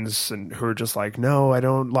had friends who are just like, no, I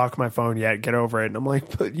don't lock my phone yet. Get over it. And I'm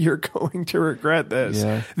like, but you're going to regret this.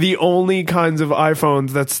 Yeah. The only kinds of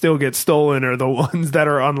iPhones that still get stolen are the ones that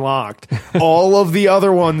are unlocked. All of the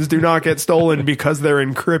other ones do not get stolen because they're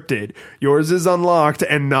encrypted. Yours is unlocked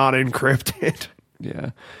and not encrypted. Yeah.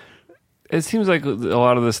 It seems like a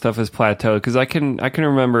lot of this stuff is plateaued because I can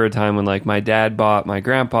remember a time when like my dad bought my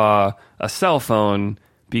grandpa a cell phone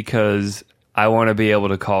because I want to be able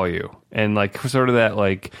to call you, and like sort of that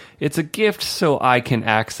like it's a gift so I can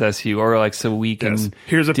access you, or like so we can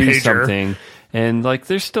here's a do pager. Something. And like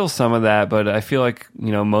there's still some of that, but I feel like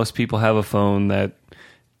most people have a phone that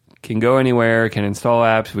can go anywhere, can install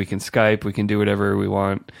apps, we can Skype, we can do whatever we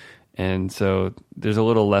want, and so there's a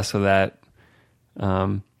little less of that.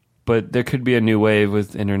 But there could be a new wave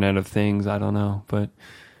with Internet of Things. I don't know, but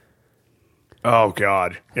oh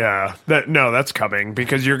God, yeah, that's coming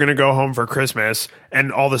because you're gonna go home for Christmas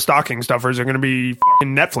and all the stocking stuffers are gonna be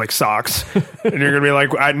f***ing Netflix socks, and you're gonna be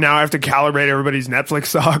like, now I have to calibrate everybody's Netflix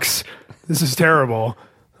socks. This is terrible.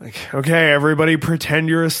 Like, okay, everybody pretend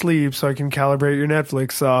you're asleep so I can calibrate your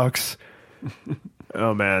Netflix socks.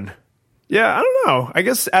 Oh, man. Yeah, I don't know. I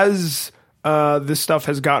guess as this stuff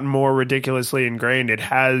has gotten more ridiculously ingrained, it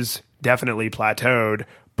has definitely plateaued,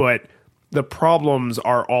 but the problems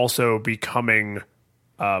are also becoming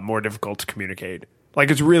more difficult to communicate. Like,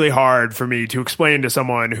 it's really hard for me to explain to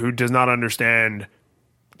someone who does not understand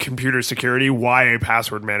computer security why a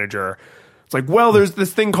password manager. It's like, well, there's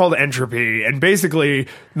this thing called entropy, and basically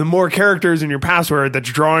the more characters in your password that's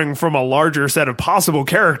drawing from a larger set of possible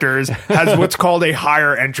characters has what's called a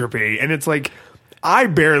higher entropy. And it's like, I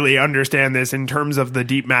barely understand this in terms of the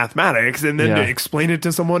deep mathematics, and then to explain it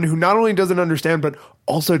to someone who not only doesn't understand, but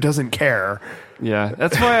also doesn't care. Yeah,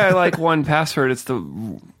 that's why I like 1Password. It's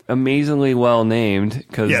the amazingly well named,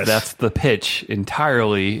 because that's the pitch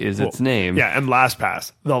entirely is its name. Yeah, and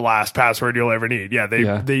LastPass, the last password you'll ever need. Yeah,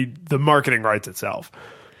 the marketing writes itself.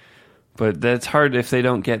 But that's hard if they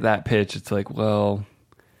don't get that pitch. It's like, well,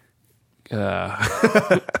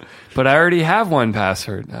 but I already have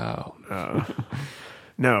 1Password.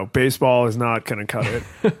 No, baseball is not going to cut it.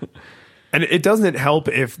 And it doesn't help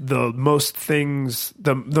if the most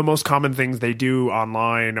common things they do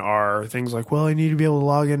online are things like, well, I need to be able to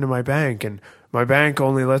log into my bank, and my bank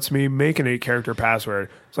only lets me make an 8-character password.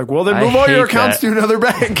 It's like, well, then move all your accounts to another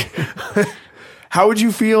bank. How would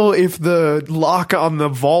you feel if the lock on the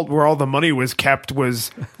vault where all the money was kept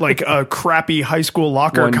was like a crappy high school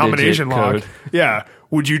locker combination lock? Code. Yeah.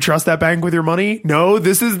 Would you trust that bank with your money? No,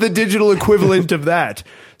 this is the digital equivalent of that.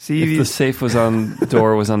 See, if the safe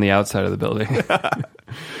door was on the outside of the building.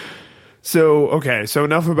 So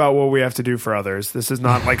enough about what we have to do for others. This is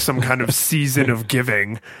not like some kind of season of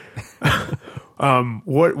giving.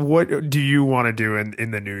 What do you want to do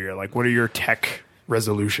in the new year? Like, what are your tech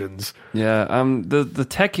resolutions? Yeah, the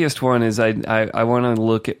techiest one is I want to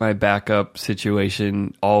look at my backup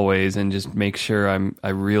situation always and just make sure I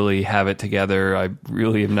really have it together. I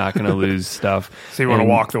really am not going to lose stuff. So you want to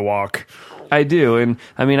walk the walk. I do, and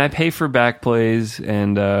I mean I pay for Backblaze,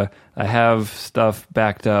 and I have stuff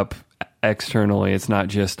backed up externally. It's not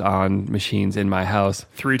just on machines in my house.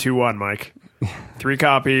 3, 2, 1, Mike. 3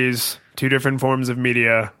 copies, 2 different forms of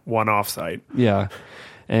media, 1 offsite. Yeah.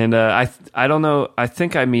 And I don't know. I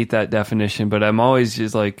think I meet that definition, but I'm always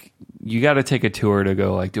just like, you got to take a tour to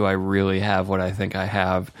go like, do I really have what I think I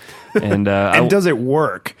have? And and does it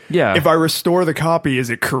work? Yeah. If I restore the copy, is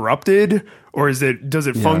it corrupted or does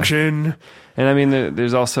it function? And I mean,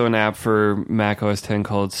 there's also an app for Mac OS X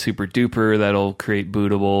called Super Duper that'll create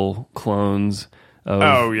bootable clones of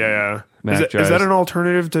Mac is that an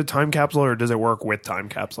alternative to Time Capsule, or does it work with Time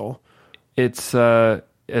Capsule? It's an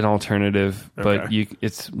alternative, but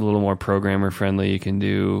it's a little more programmer friendly. You can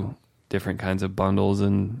do different kinds of bundles,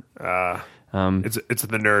 and it's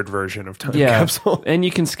the nerd version of Time Capsule. And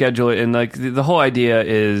you can schedule it. And like the whole idea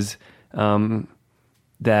is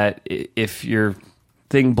that if your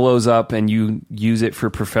thing blows up and you use it for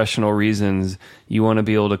professional reasons, you want to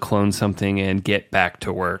be able to clone something and get back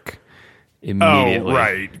to work immediately. Oh,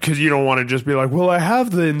 right. Because you don't want to just be like, well, I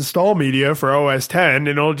have the install media for OS X, and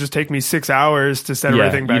it'll just take me 6 hours to set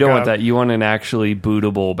everything back up. You don't want that. You want an actually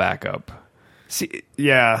bootable backup. See,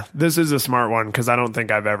 yeah, this is a smart one, because I don't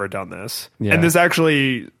think I've ever done this. Yeah. And this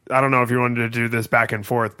actually, I don't know if you wanted to do this back and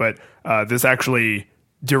forth, but this actually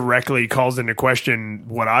directly calls into question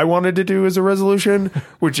what I wanted to do as a resolution,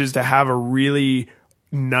 which is to have a really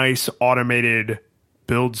nice automated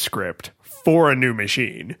build script for a new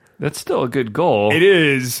machine. That's still a good goal. It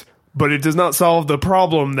is, but it does not solve the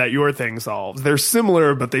problem that your thing solves. They're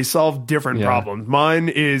similar, but they solve different problems. Mine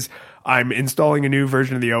is, I'm installing a new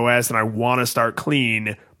version of the OS and I want to start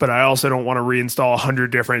clean, but I also don't want to reinstall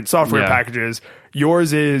 100 different software packages.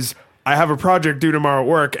 Yours is, I have a project due tomorrow at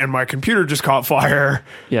work and my computer just caught fire.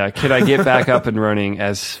 Yeah, could I get back up and running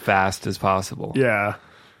as fast as possible? Yeah.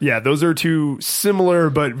 Yeah, those are 2 similar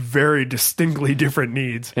but very distinctly different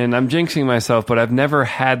needs. And I'm jinxing myself, but I've never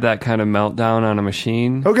had that kind of meltdown on a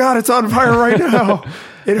machine. Oh God, it's on fire right now.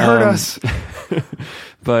 It hurt us.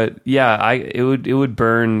 But yeah, it would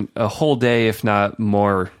burn a whole day, if not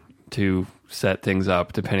more, to set things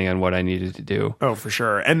up, depending on what I needed to do. Oh, for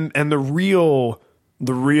sure. And the real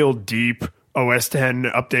deep OS X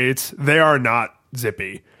updates, they are not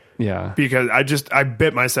zippy. Yeah. Because I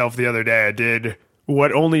bit myself the other day. I did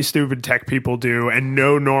what only stupid tech people do and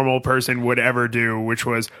no normal person would ever do, which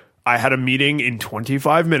was I had a meeting in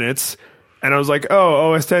 25 minutes and I was like,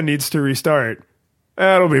 oh, OS X needs to restart.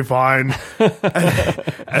 It'll be fine.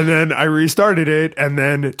 And then I restarted it, and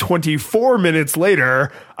then 24 minutes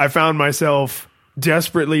later, I found myself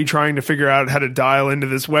desperately trying to figure out how to dial into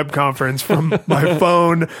this web conference from my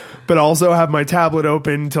phone, but also have my tablet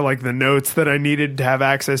open to like the notes that I needed to have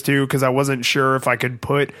access to, because I wasn't sure if I could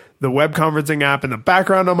put the web conferencing app in the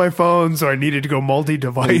background on my phone, so I needed to go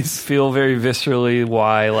multi-device. Feel very viscerally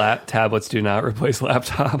why tablets do not replace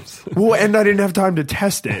laptops. Well, and I didn't have time to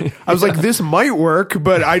test it. I was like, this might work,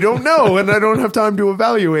 but I don't know, and I don't have time to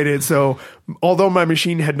evaluate it. So although my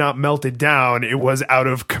machine had not melted down, it was out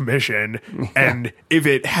of commission. And if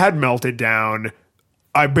it had melted down,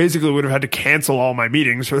 I basically would have had to cancel all my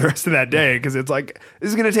meetings for the rest of that day, because it's like, this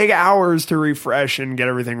is going to take hours to refresh and get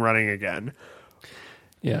everything running again.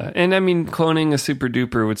 Yeah, and I mean, cloning a super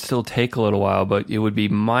duper would still take a little while, but it would be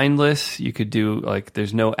mindless. You could do, like,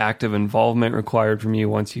 there's no active involvement required from you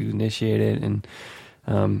once you initiate it. And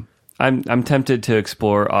I'm tempted to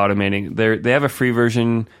explore automating. They have a free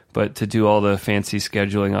version, but to do all the fancy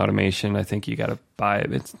scheduling automation, I think you got to buy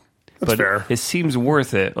it. That's fair. It seems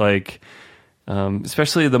worth it. Like,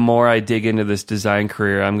 especially the more I dig into this design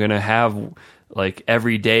career, I'm going to have, like,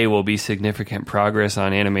 every day will be significant progress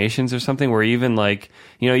on animations or something, where even, like,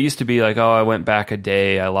 you know, it used to be like, oh, I went back a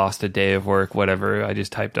day, I lost a day of work, whatever, I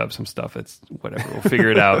just typed up some stuff, it's whatever, we'll figure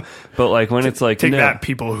it out. But like when it's like, take that,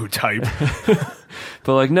 people who type.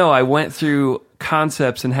 But like, no, I went through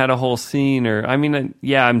concepts and had a whole scene, or I mean,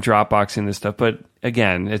 yeah, I'm Dropboxing this stuff, but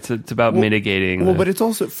again, it's about mitigating. Well, but it's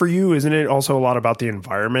also, for you, isn't it also a lot about the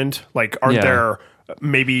environment? Like, aren't there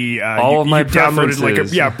maybe all of my downloaded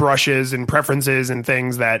preferences. brushes and preferences and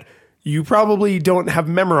things that you probably don't have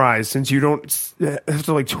memorized, since you don't have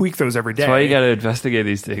to like tweak those every day. That's why you got to investigate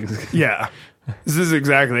these things. Yeah, this is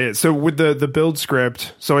exactly it. So with the build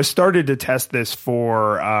script, so I started to test this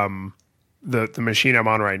for the machine I'm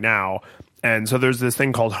on right now, and so there's this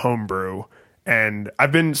thing called Homebrew. And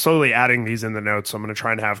I've been slowly adding these in the notes. So I'm going to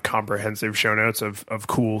try and have comprehensive show notes of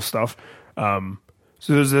cool stuff.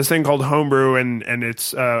 So there's this thing called Homebrew, and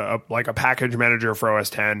it's like a package manager for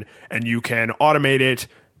OS X, and you can automate it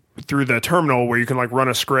through the terminal, where you can like run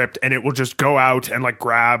a script and it will just go out and like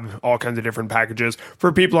grab all kinds of different packages.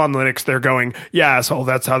 For people on Linux, they're going, yeah, so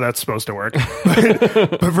that's how that's supposed to work.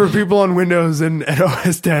 But for people on Windows and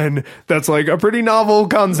OS X, that's like a pretty novel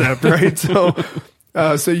concept, right?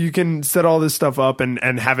 So you can set all this stuff up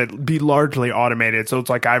and have it be largely automated. So it's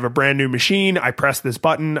like, I have a brand new machine, I press this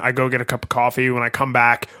button, I go get a cup of coffee. When I come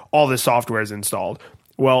back, all this software is installed.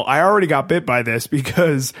 Well, I already got bit by this,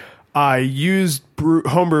 because I used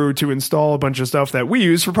Homebrew to install a bunch of stuff that we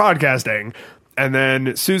use for podcasting. And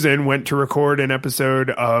then Susan went to record an episode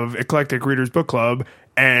of Eclectic Readers Book Club,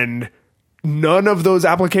 and none of those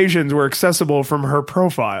applications were accessible from her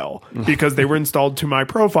profile, because they were installed to my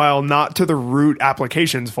profile, not to the root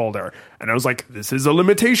applications folder. And I was like, this is a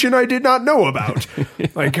limitation I did not know about.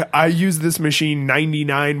 Like, I use this machine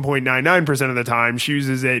 99.99% of the time. She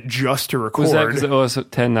uses it just to record. Was that because OS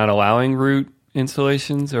X not allowing root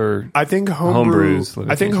installations, or I think Homebrew's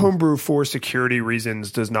I think Homebrew, for security reasons,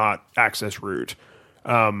 does not access root.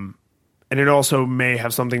 And it also may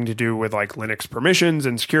have something to do with like Linux permissions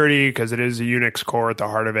and security, because it is a Unix core at the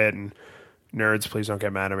heart of it. And nerds, please don't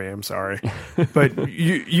get mad at me. I'm sorry. But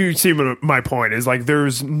you see my point is, like,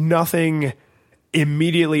 there's nothing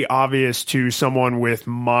immediately obvious to someone with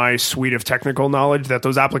my suite of technical knowledge that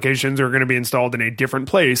those applications are going to be installed in a different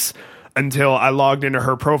place, until I logged into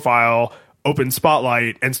her profile, opened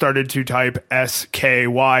Spotlight, and started to type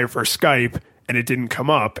SKY for Skype, and it didn't come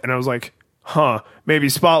up. And I was like, maybe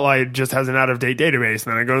Spotlight just has an out-of-date database.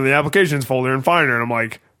 And then I go to the applications folder and find her, and I'm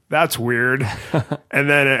like, that's weird. And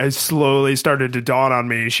then it slowly started to dawn on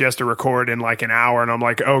me, she has to record in like an hour, and I'm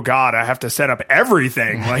like, oh god, I have to set up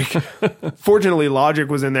everything. Like, fortunately Logic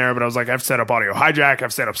was in there, but I was like, I've set up Audio Hijack,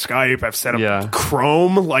 I've set up Skype, I've set up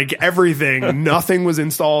Chrome, like everything. Nothing was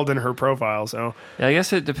installed in her profile. So yeah, I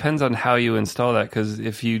guess it depends on how you install that, because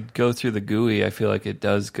if you go through the GUI, I feel like it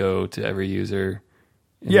does go to every user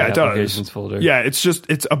in the applications folder. Yeah,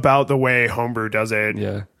 it's about the way Homebrew does it.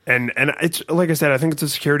 Yeah. And it's, like I said, I think it's a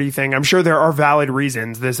security thing. I'm sure there are valid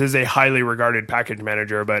reasons. This is a highly regarded package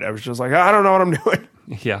manager, but I was just like, I don't know what I'm doing.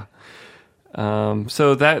 Yeah.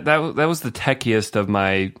 So that was the techiest of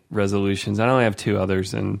my resolutions. I only have two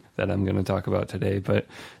others that I'm going to talk about today, but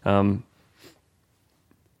do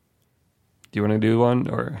you want to do one,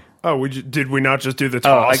 or? Oh, did we not just do the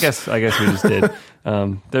toss? Oh, I guess we just did.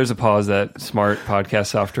 There's a pause that smart podcast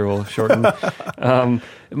software will shorten.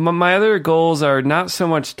 My other goals are not so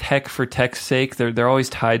much tech for tech's sake. They're always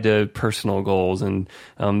tied to personal goals. And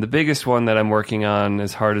the biggest one that I'm working on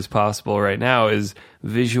as hard as possible right now is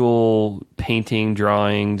visual painting,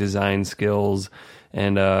 drawing, design skills,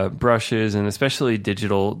 and brushes, and especially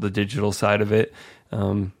the digital side of it.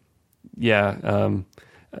 yeah.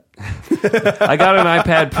 I got an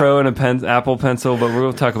iPad Pro and Apple Pencil, but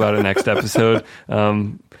we'll talk about it next episode.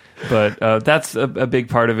 But that's a big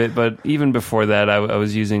part of it. But even before that, I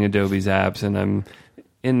was using Adobe's apps, and I'm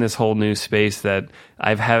in this whole new space that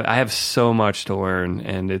I have so much to learn,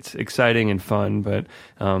 and it's exciting and fun. But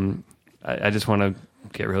I just want to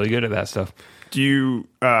get really good at that stuff. Do you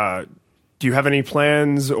have any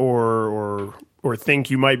plans or think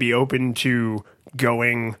you might be open to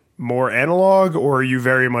going more analog, or are you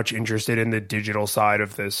very much interested in the digital side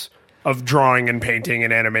of this, of drawing and painting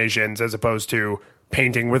and animations, as opposed to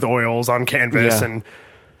painting with oils on canvas? Yeah. And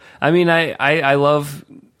I mean, I love.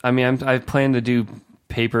 I mean, I plan to do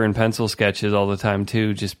paper and pencil sketches all the time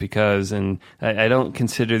too, just because. And I don't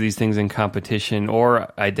consider these things in competition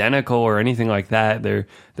or identical or anything like that.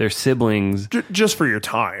 They're siblings. Just for your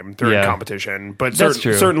time, they're in competition, but true.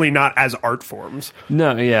 Certainly not as art forms.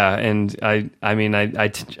 No, yeah, and I mean, I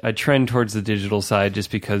trend towards the digital side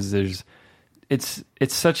just because it's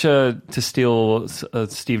such to steal a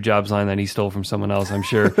Steve Jobs line that he stole from someone else, I'm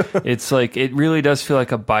sure. It's like, it really does feel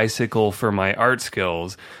like a bicycle for my art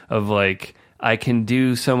skills of like, I can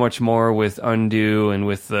do so much more with Undo and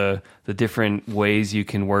with the different ways you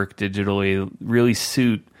can work digitally really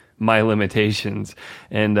suit my limitations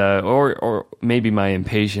and or maybe my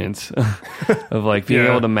impatience of like being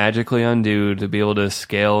able to magically undo, to be able to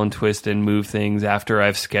scale and twist and move things after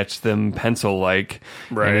I've sketched them pencil like.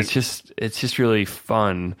 Right. And it's just really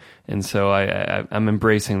fun. And so I'm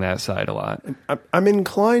embracing that side a lot. I'm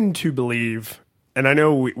inclined to believe, and I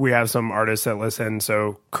know we have some artists that listen,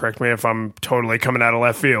 so correct me if I'm totally coming out of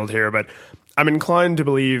left field here, but I'm inclined to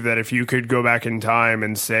believe that if you could go back in time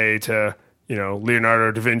and say to,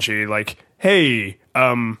 Leonardo da Vinci, like, hey,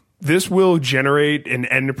 this will generate an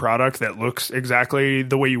end product that looks exactly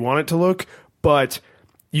the way you want it to look, but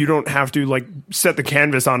you don't have to like set the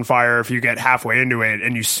canvas on fire if you get halfway into it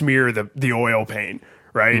and you smear the oil paint,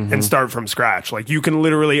 right? Mm-hmm. And start from scratch. Like, you can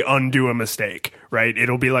literally undo a mistake, right?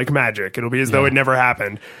 It'll be like magic. It'll be as though it never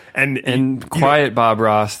happened. And quiet, Bob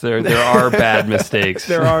Ross, there are bad mistakes.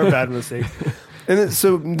 There are bad mistakes. And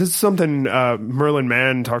so this is something Merlin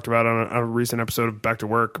Mann talked about on a recent episode of Back to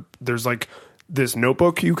Work. There's like this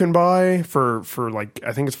notebook you can buy for like,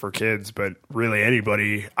 I think it's for kids, but really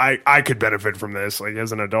anybody. I could benefit from this like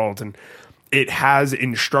as an adult, and it has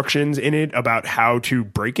instructions in it about how to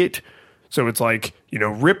break it. So it's like,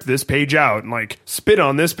 rip this page out and like spit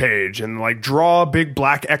on this page and like draw big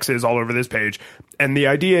black X's all over this page. And the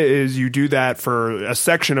idea is you do that for a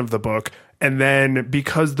section of the book. And then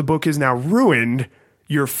because the book is now ruined,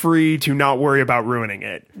 you're free to not worry about ruining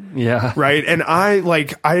it. Yeah. Right. And I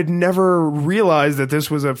had never realized that this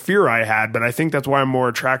was a fear I had, but I think that's why I'm more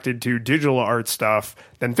attracted to digital art stuff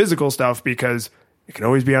than physical stuff, because it can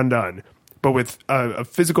always be undone. But with a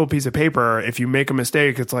physical piece of paper, if you make a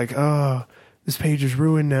mistake, it's like, oh, this page is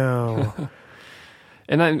ruined now.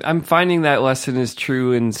 And I'm finding that lesson is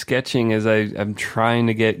true in sketching as I'm trying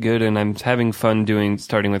to get good, and I'm having fun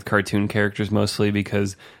starting with cartoon characters mostly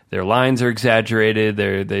because their lines are exaggerated.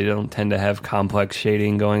 They don't tend to have complex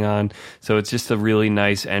shading going on. So it's just a really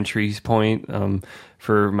nice entry point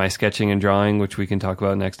for my sketching and drawing, which we can talk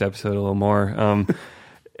about next episode a little more.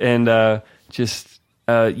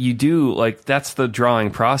 You do, like, that's the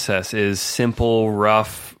drawing process, is simple,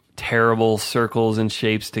 rough, terrible circles and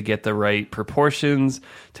shapes to get the right proportions,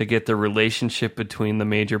 to get the relationship between the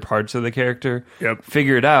major parts of the character. Yep.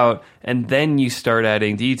 Figure it out, and then you start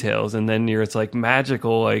adding details, and then it's like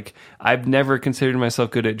magical. Like, I've never considered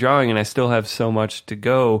myself good at drawing, and I still have so much to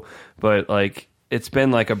go, but like, it's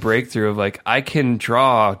been like a breakthrough of like, I can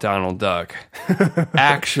draw Donald Duck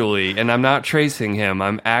actually, and I'm not tracing him.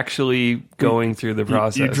 I'm actually going through the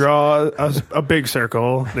process. You draw a big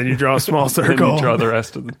circle, then you draw a small circle. Then you draw the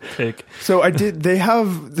rest of the cake. So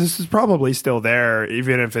this is probably still there,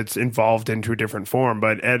 even if it's evolved into a different form,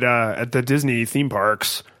 but at the Disney theme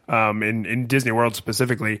parks, in Disney World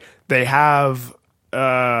specifically, they have,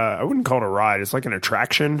 I wouldn't call it a ride. It's like an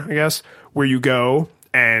attraction, I guess, where you go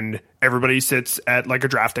and everybody sits at like a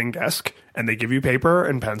drafting desk and they give you paper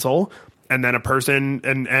and pencil. And then an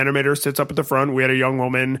animator sits up at the front. We had a young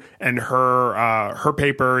woman, and her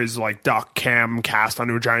paper is like doc cam cast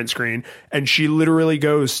onto a giant screen. And she literally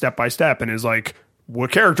goes step by step and is like,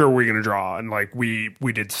 what character are we going to draw? And like, we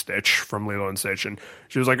did Stitch from Lilo and Stitch. And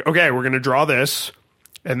she was like, okay, we're going to draw this.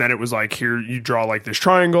 And then it was like, here, you draw like this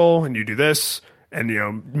triangle and you do this. And,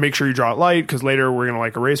 make sure you draw it light, because later we're going to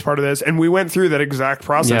like erase part of this. And we went through that exact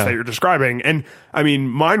process that you're describing. And I mean,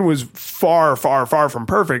 mine was far, far, far from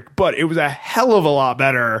perfect, but it was a hell of a lot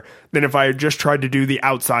better than if I had just tried to do the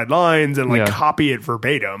outside lines and like copy it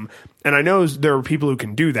verbatim. And I know there are people who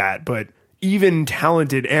can do that, but even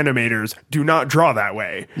talented animators do not draw that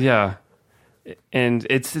way. Yeah. And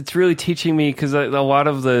it's really teaching me, because a lot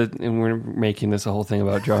of and we're making this a whole thing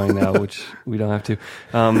about drawing now, which we don't have to.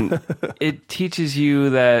 It teaches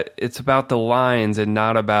you that it's about the lines and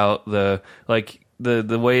not about the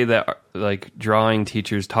way that like drawing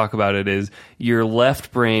teachers talk about it is your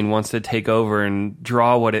left brain wants to take over and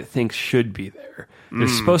draw what it thinks should be there.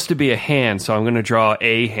 There's supposed to be a hand, so I'm going to draw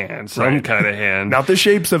a hand, some kind of hand. Not the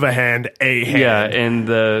shapes of a hand, a hand. Yeah, and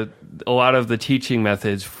a lot of the teaching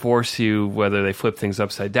methods force you, whether they flip things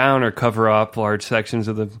upside down or cover up large sections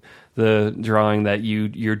of the drawing, that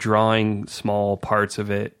you're drawing small parts of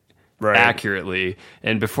it accurately,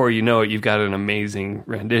 and before you know it, you've got an amazing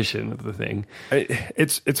rendition of the thing.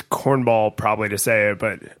 It's cornball probably to say it,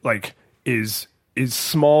 but like is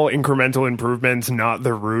small incremental improvements not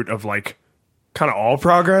the root of like kind of all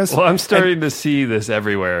progress? Well, I'm starting to see this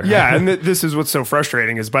everywhere. Yeah, and this is what's so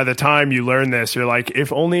frustrating is by the time you learn this, you're like,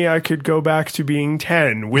 if only I could go back to being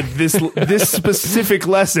 10 with this specific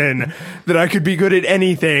lesson, that I could be good at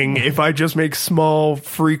anything if I just make small,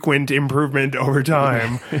 frequent improvement over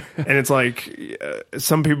time. And it's like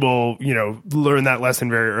some people, learn that lesson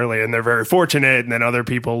very early and they're very fortunate, and then other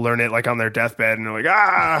people learn it like on their deathbed and they're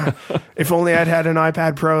like, if only I'd had an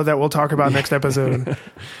iPad Pro that we'll talk about next episode.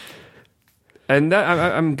 And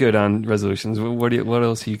I'm good on resolutions. What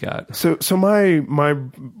else you got? So my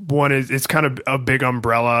one is, it's kind of a big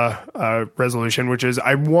umbrella resolution, which is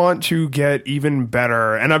I want to get even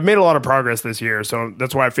better, and I've made a lot of progress this year. So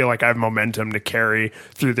that's why I feel like I have momentum to carry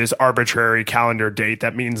through this arbitrary calendar date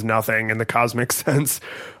that means nothing in the cosmic sense.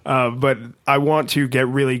 But I want to get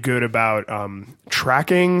really good about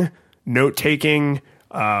tracking, note taking,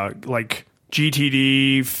 like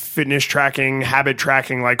GTD, fitness tracking, habit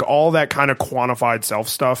tracking, like all that kind of quantified self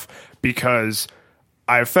stuff, because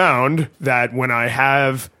I've found that when I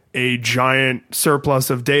have a giant surplus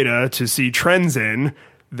of data to see trends in,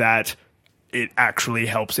 that it actually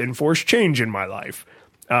helps enforce change in my life.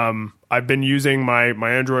 I've been using my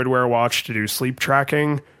Android Wear watch to do sleep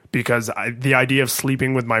tracking, because the idea of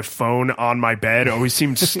sleeping with my phone on my bed always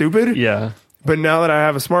seemed stupid. Yeah. But now that I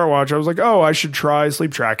have a smartwatch, I was like, I should try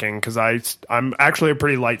sleep tracking, because I'm actually a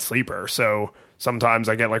pretty light sleeper. So sometimes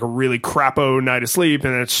I get like a really crapo night of sleep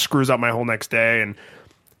and it screws up my whole next day. And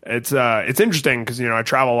it's interesting because, I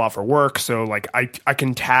travel a lot for work. So like I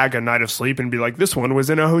can tag a night of sleep and be like, this one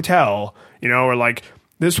was in a hotel, or like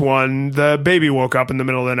this one, the baby woke up in the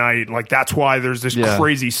middle of the night. Like that's why there's this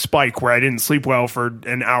crazy spike where I didn't sleep well for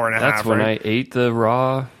an hour and a half. That's when I ate the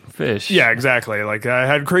raw fish. Yeah, exactly. Like I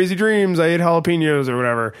had crazy dreams. I ate jalapenos or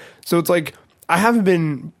whatever. So it's like I haven't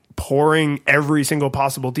been pouring every single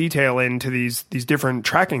possible detail into these different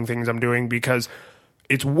tracking things I'm doing, because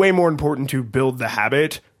it's way more important to build the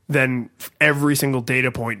habit than every single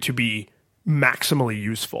data point to be maximally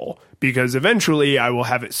useful, because eventually I will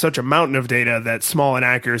have such a mountain of data that small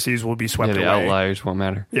inaccuracies will be swept away. The outliers won't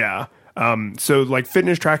matter. Yeah. So like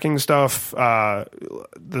fitness tracking stuff,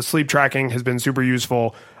 the sleep tracking has been super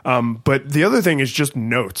useful. But the other thing is just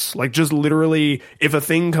notes, like just literally if a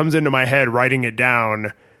thing comes into my head, writing it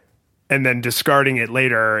down and then discarding it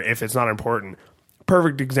later if it's not important.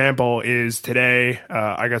 Perfect example is today.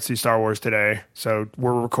 I got to see Star Wars today. So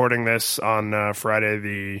we're recording this on Friday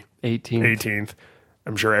the 18th.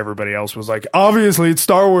 I'm sure everybody else was like, obviously it's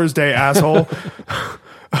Star Wars Day, asshole.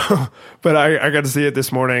 But I got to see it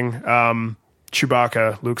this morning.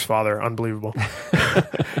 Chewbacca, Luke's father, unbelievable.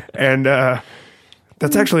 And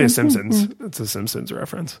that's actually a Simpsons. It's a Simpsons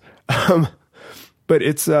reference. But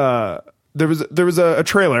it's there was a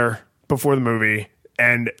trailer before the movie,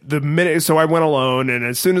 and so I went alone, and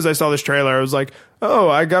as soon as I saw this trailer, I was like, oh,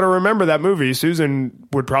 I got to remember that movie. Susan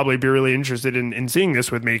would probably be really interested in seeing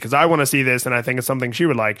this with me, because I want to see this, and I think it's something she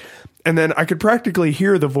would like. And then I could practically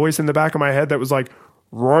hear the voice in the back of my head that was like,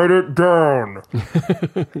 write it down.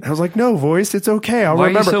 I was like, no, voice, it's okay. I'll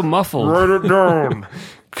remember. Why are you so muffled? Write it down.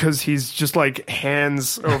 Because he's just like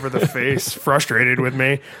hands over the face, frustrated with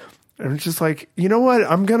me. I'm just like, you know what?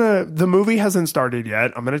 The movie hasn't started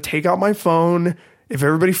yet. I'm going to take out my phone. If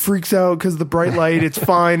everybody freaks out because the bright light, it's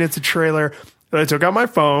fine. It's a trailer. And I took out my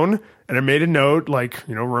phone and I made a note, like,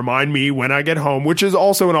 remind me when I get home, which is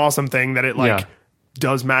also an awesome thing that it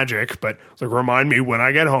does magic, but it's like, remind me when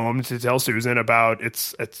I get home to tell Susan about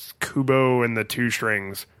it's Kubo and the Two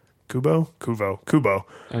Strings. Kubo. Okay.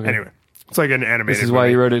 Anyway, it's like an animated This is why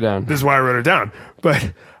movie. you wrote it down. This is why I wrote it down.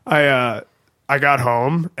 But I got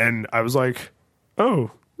home and I was like,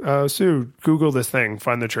 Sue, Google this thing,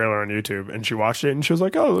 find the trailer on YouTube. And she watched it and she was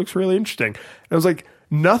like, oh, it looks really interesting. And I was like,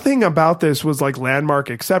 nothing about this was like landmark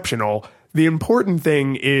exceptional. The important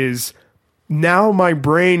thing is now my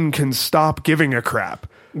brain can stop giving a crap.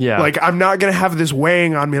 Yeah. Like, I'm not going to have this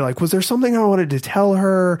weighing on me. Like, was there something I wanted to tell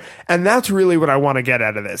her? And that's really what I want to get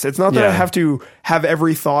out of this. It's not that I have to have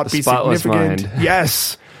every thought be significant. Mind.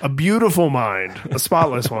 Yes. A beautiful mind. A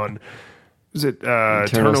spotless one. Is it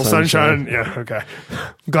Eternal Sunshine? Yeah, okay.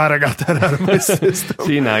 Glad I got that out of my system.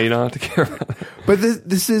 See, now you don't have to care about it. But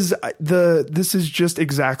this is just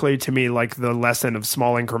exactly, to me, like the lesson of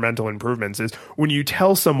small incremental improvements is when you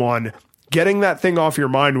tell someone getting that thing off your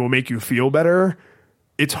mind will make you feel better,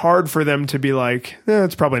 it's hard for them to be like,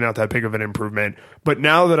 it's probably not that big of an improvement. But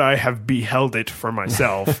now that I have beheld it for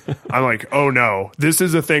myself, I'm like, oh no, this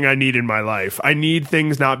is a thing I need in my life. I need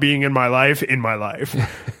things not being in my life.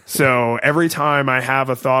 So every time I have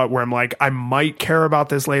a thought where I'm like, I might care about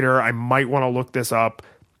this later, I might want to look this up.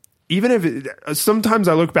 Even if sometimes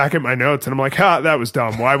I look back at my notes and I'm like, that was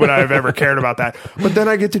dumb. Why would I have ever cared about that? But then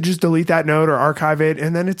I get to just delete that note or archive it,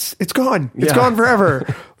 and then it's gone. It's gone forever.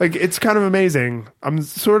 Like, it's kind of amazing. I'm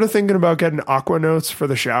sort of thinking about getting Aqua Notes for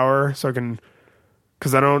the shower so I can,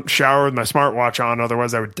 because I don't shower with my smartwatch on.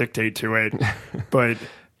 Otherwise, I would dictate to it. But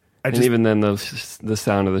and even then, the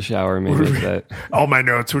sound of the shower may make that. All my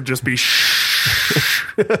notes would just be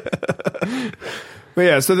But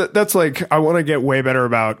yeah, so that's like, I want to get way better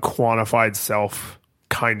about quantified self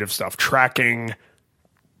kind of stuff, tracking,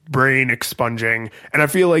 brain expunging. And I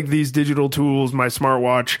feel like these digital tools, my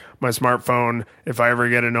smartwatch, my smartphone, if I ever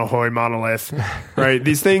get an Ahoy monolith, right?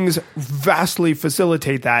 These things vastly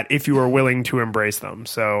facilitate that if you are willing to embrace them.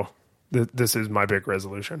 So this is my big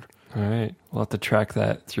resolution. All right. We'll have to track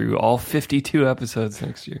that through all 52 episodes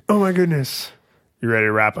next year. Oh my goodness. You ready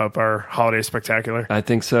to wrap up our holiday spectacular? I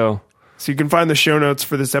think so. So you can find the show notes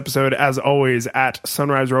for this episode, as always, at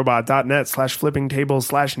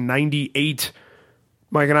sunriserobot.net/flippingtables/98.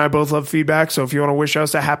 Mike and I both love feedback, so if you want to wish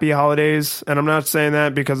us a happy holidays, and I'm not saying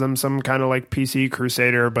that because I'm some kind of like PC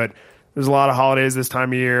crusader, but there's a lot of holidays this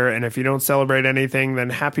time of year, and if you don't celebrate anything,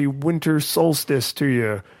 then happy winter solstice to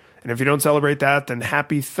you. And if you don't celebrate that, then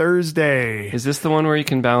happy Thursday. Is this the one where you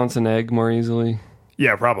can balance an egg more easily?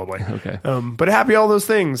 Yeah, probably. Okay. But happy all those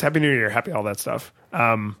things. Happy New Year. Happy all that stuff.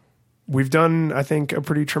 We've done, I think, a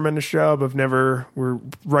pretty tremendous job of we're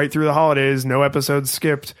right through the holidays, no episodes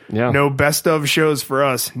skipped, no best of shows for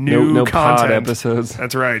us, no content. Pod episodes.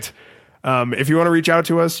 That's right. If you want to reach out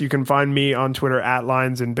to us, you can find me on Twitter at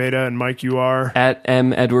LionsInBeta, and Mike, you are? At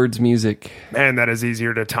M. Edwards Music. Man, that is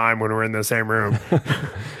easier to time when we're in the same room.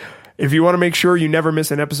 If you want to make sure you never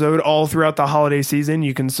miss an episode all throughout the holiday season,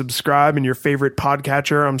 you can subscribe in your favorite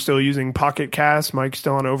podcatcher. I'm still using Pocket Cast. Mike's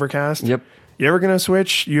still on Overcast. Yep. You ever going to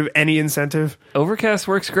switch? You have any incentive? Overcast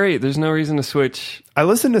works great. There's no reason to switch. I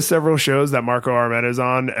listened to several shows that Marco Arment is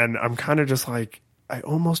on, and I'm kind of just like, I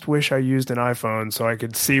almost wish I used an iPhone so I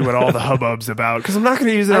could see what all the hubbub's about, because I'm not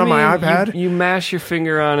going to use it on my iPad. You mash your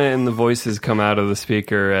finger on it, and the voices come out of the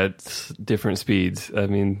speaker at different speeds. I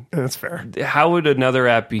mean, that's fair. How would another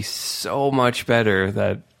app be so much better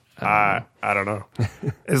that... I don't know.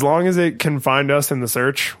 As long as it can find us in the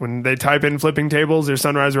search, when they type in Flipping Tables or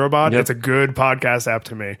Sunrise Robot, it's a good podcast app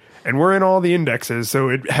to me. And we're in all the indexes, so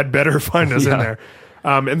it had better find us in there.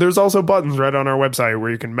 And there's also buttons right on our website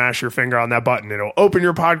where you can mash your finger on that button. It'll open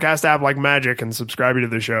your podcast app like magic and subscribe you to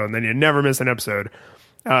the show, and then you never miss an episode.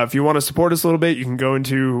 If you want to support us a little bit, you can go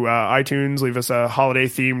into iTunes, leave us a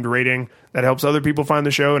holiday-themed rating. That helps other people find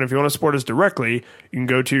the show. And if you want to support us directly, you can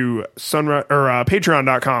go to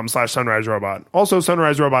patreon.com/sunriserobot. Also,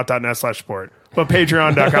 sunriserobot.net/support. But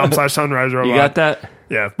patreon.com/sunriserobot. You got that?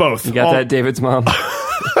 Yeah, both. You got that, David's mom?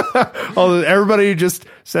 Everybody just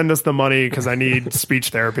send us the money because I need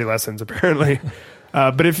speech therapy lessons, apparently.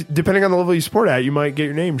 But if depending on the level you support at, you might get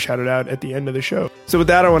your name shouted out at the end of the show. So with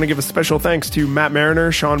that, I want to give a special thanks to Matt Mariner,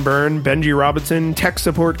 Sean Byrne, Benji Robinson, Tech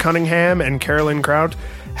Support Cunningham, and Carolyn Kraut.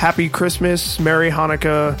 Happy Christmas, Merry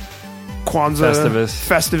Hanukkah, Kwanzaa,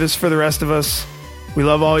 Festivus for the rest of us. We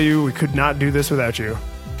love all you. We could not do this without you.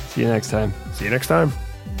 See you next time. See you next time.